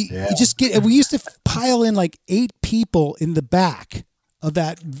that we used to pile in like 8 people in the back of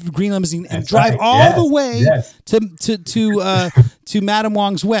that green limousine and drive all the way to Madam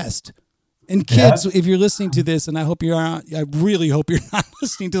Wong's West. And kids, if you're listening to this, and I really hope you're not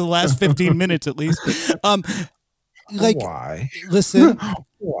listening to the last 15 minutes at least. Why? Listen,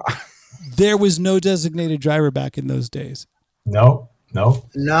 Why? there was no designated driver back in those days. No. No.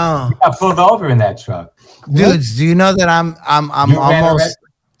 You got pulled over in that truck. Dudes, do you know that I'm almost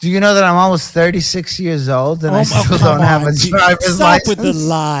Do you know that I'm almost 36 years old and I still don't have a driver's license? Stop with the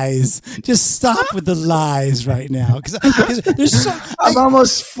lies. Just stop with the lies right now. Because there's I'm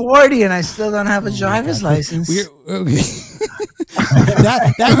almost 40 and I still don't have a driver's license.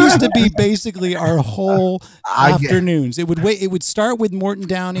 That used to be basically our whole afternoons. It would start with Morton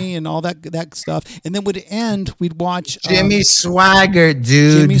Downey and all that stuff, and then would end. We'd watch Jimmy Swaggart,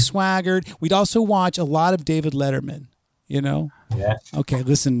 dude. Jimmy Swaggart. We'd also watch a lot of David Letterman. You know. Yeah. Okay,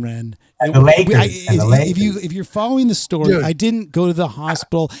 listen, Ren. And the Lakers. If you're following the story, Dude. I didn't go to the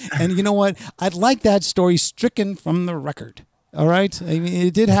hospital, and you know what? I'd like that story stricken from the record. All right, I mean,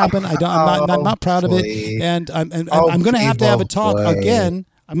 it did happen. I'm not proud of it, and I'm going to have to have a talk again.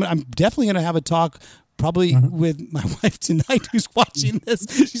 I'm definitely going to have a talk. Probably with my wife tonight, who's watching this.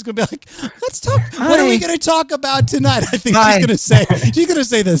 She's gonna be like, "Let's talk. What are we gonna talk about tonight?" I think she's gonna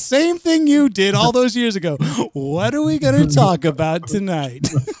say the same thing you did all those years ago. What are we gonna talk about tonight?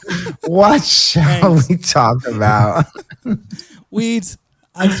 What shall we talk about? Weeds,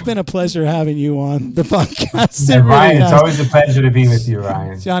 it's been a pleasure having you on the podcast. Yeah, Ryan, it's always a pleasure to be with you,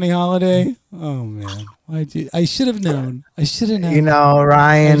 Ryan. Johnny Holiday. Oh man, I should have known. I should have known. You know,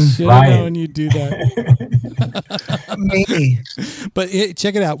 Ryan. I should have known you'd do that. Me. But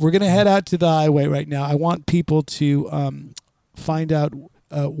check it out. We're gonna head out to the highway right now. I want people to find out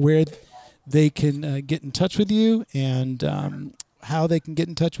where they can get in touch with you and how they can get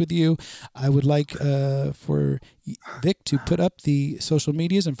in touch with you, I would like for Vic to put up the social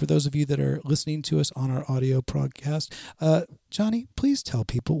medias. And for those of you that are listening to us on our audio podcast, Johnny, please tell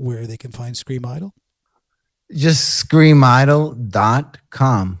people where they can find Scream Idol. Just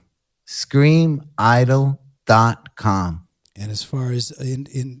screamidol.com. Screamidol.com. And as far as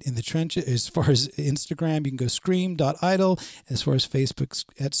in the trenches, as far as Instagram, you can go scream.idol. As far as Facebook,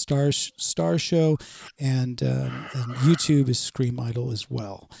 at Star Show, and YouTube is Scream Idol as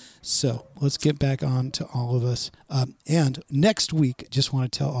well. So let's get back on to all of us. And next week, just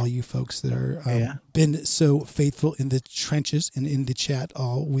want to tell all you folks that are been so faithful in the trenches and in the chat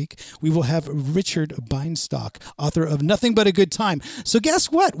all week, we will have Richard Beinstock, author of Nothing But a Good Time. So guess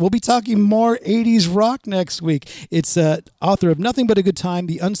what? We'll be talking more 80s rock next week. It's author of Nothing But a Good Time,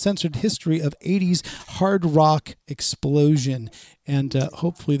 The Uncensored History of 80s Hard Rock Explosion. And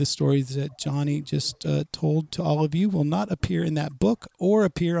hopefully the stories that Johnny just told to all of you will not appear in that book or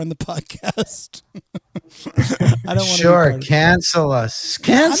appear on the podcast. I don't want to cancel us.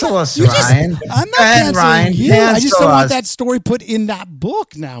 Cancel us, Ryan. I'm not canceling you. I just don't want that story put in that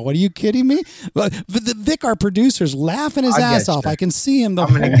book now. What, are you kidding me? Vic, our producer's laughing his ass off. I can see him the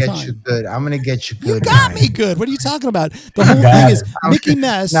whole time. I'm going to get you good. I'm going to get you good. You got me good. What are you talking about? The whole thing is Mickey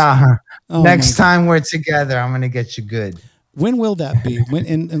Mess. Next time we're together, I'm going to get you good. When will that be? When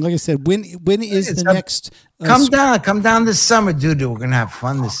and like I said, when is the next? Come down this summer, dude. We're gonna have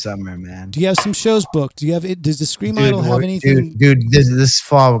fun this summer, man. Do you have some shows booked? Do you have it? Does the Scream Idol have anything? Dude, this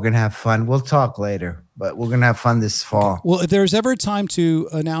fall we're gonna have fun. We'll talk later, but we're gonna have fun this fall. Well, if there's ever a time to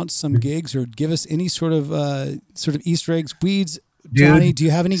announce some gigs or give us any sort of Easter eggs, Weeds, Johnny, do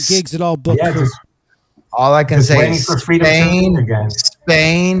you have any gigs at all booked? Yeah, all I can say is Spain,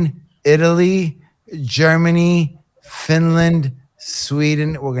 Italy, Germany, Finland,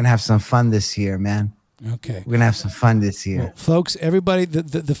 Sweden. We're going to have some fun this year, man. Okay. We're going to have some fun this year. Well, folks, everybody,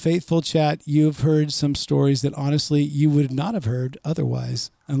 the faithful chat, you've heard some stories that honestly you would not have heard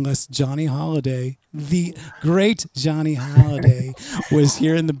otherwise unless Johnny Holiday, the great Johnny Holiday, was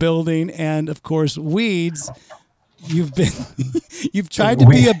here in the building. And, of course, Weeds, you've tried to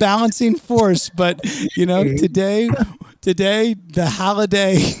be a balancing force, but, today, the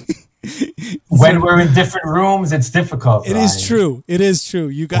Holiday... When we're in different rooms, it's difficult. It is true. It is true.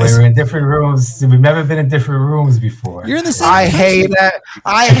 You guys, we're in different rooms. We've never been in different rooms before. You're in the same. I hate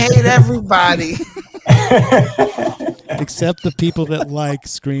everybody, except the people that like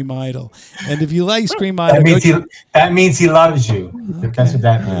Scream Idol. And if you like Scream Idol, that means he loves you. Okay. That's what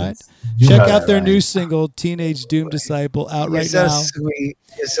that means. Right. Check out their new single, Teenage Doom Disciple, out right now. Sweet.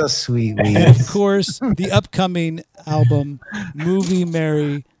 It's so sweet. And of course, the upcoming album, Movie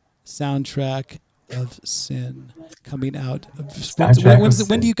Mary. Soundtrack of Sin, coming out.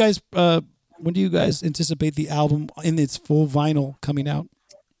 When do you guys anticipate the album in its full vinyl coming out?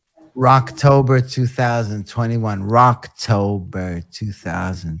 Rocktober 2021. Rocktober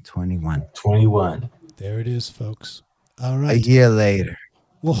 2021. 21. There it is, folks. All right. A year later.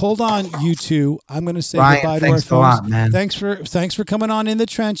 Well, hold on, you two. I'm going to say Ryan, goodbye to our folks. Lot, man. Thanks for coming on In the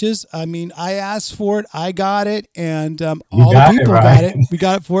Trenches. I mean, I asked for it, I got it, and all the people got it. We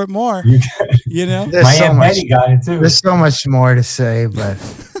got it for it more. My Aunt Betty got it too. There's so much more to say, but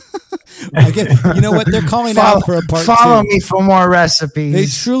you know what? They're calling out for a part 2. Follow me for more recipes. They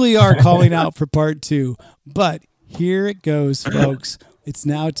truly are calling out for part 2. But here it goes, folks. It's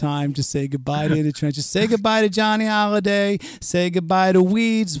now time to say goodbye to In the Trenches. Say goodbye to Johnny Holiday. Say goodbye to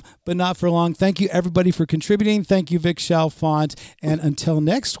Weeds, but not for long. Thank you, everybody, for contributing. Thank you, Vic Chalfant. And until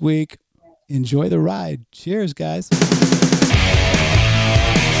next week, enjoy the ride. Cheers, guys.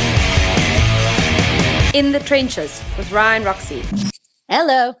 In the Trenches with Ryan Roxy.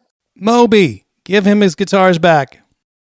 Hello. Moby, give him his guitars back.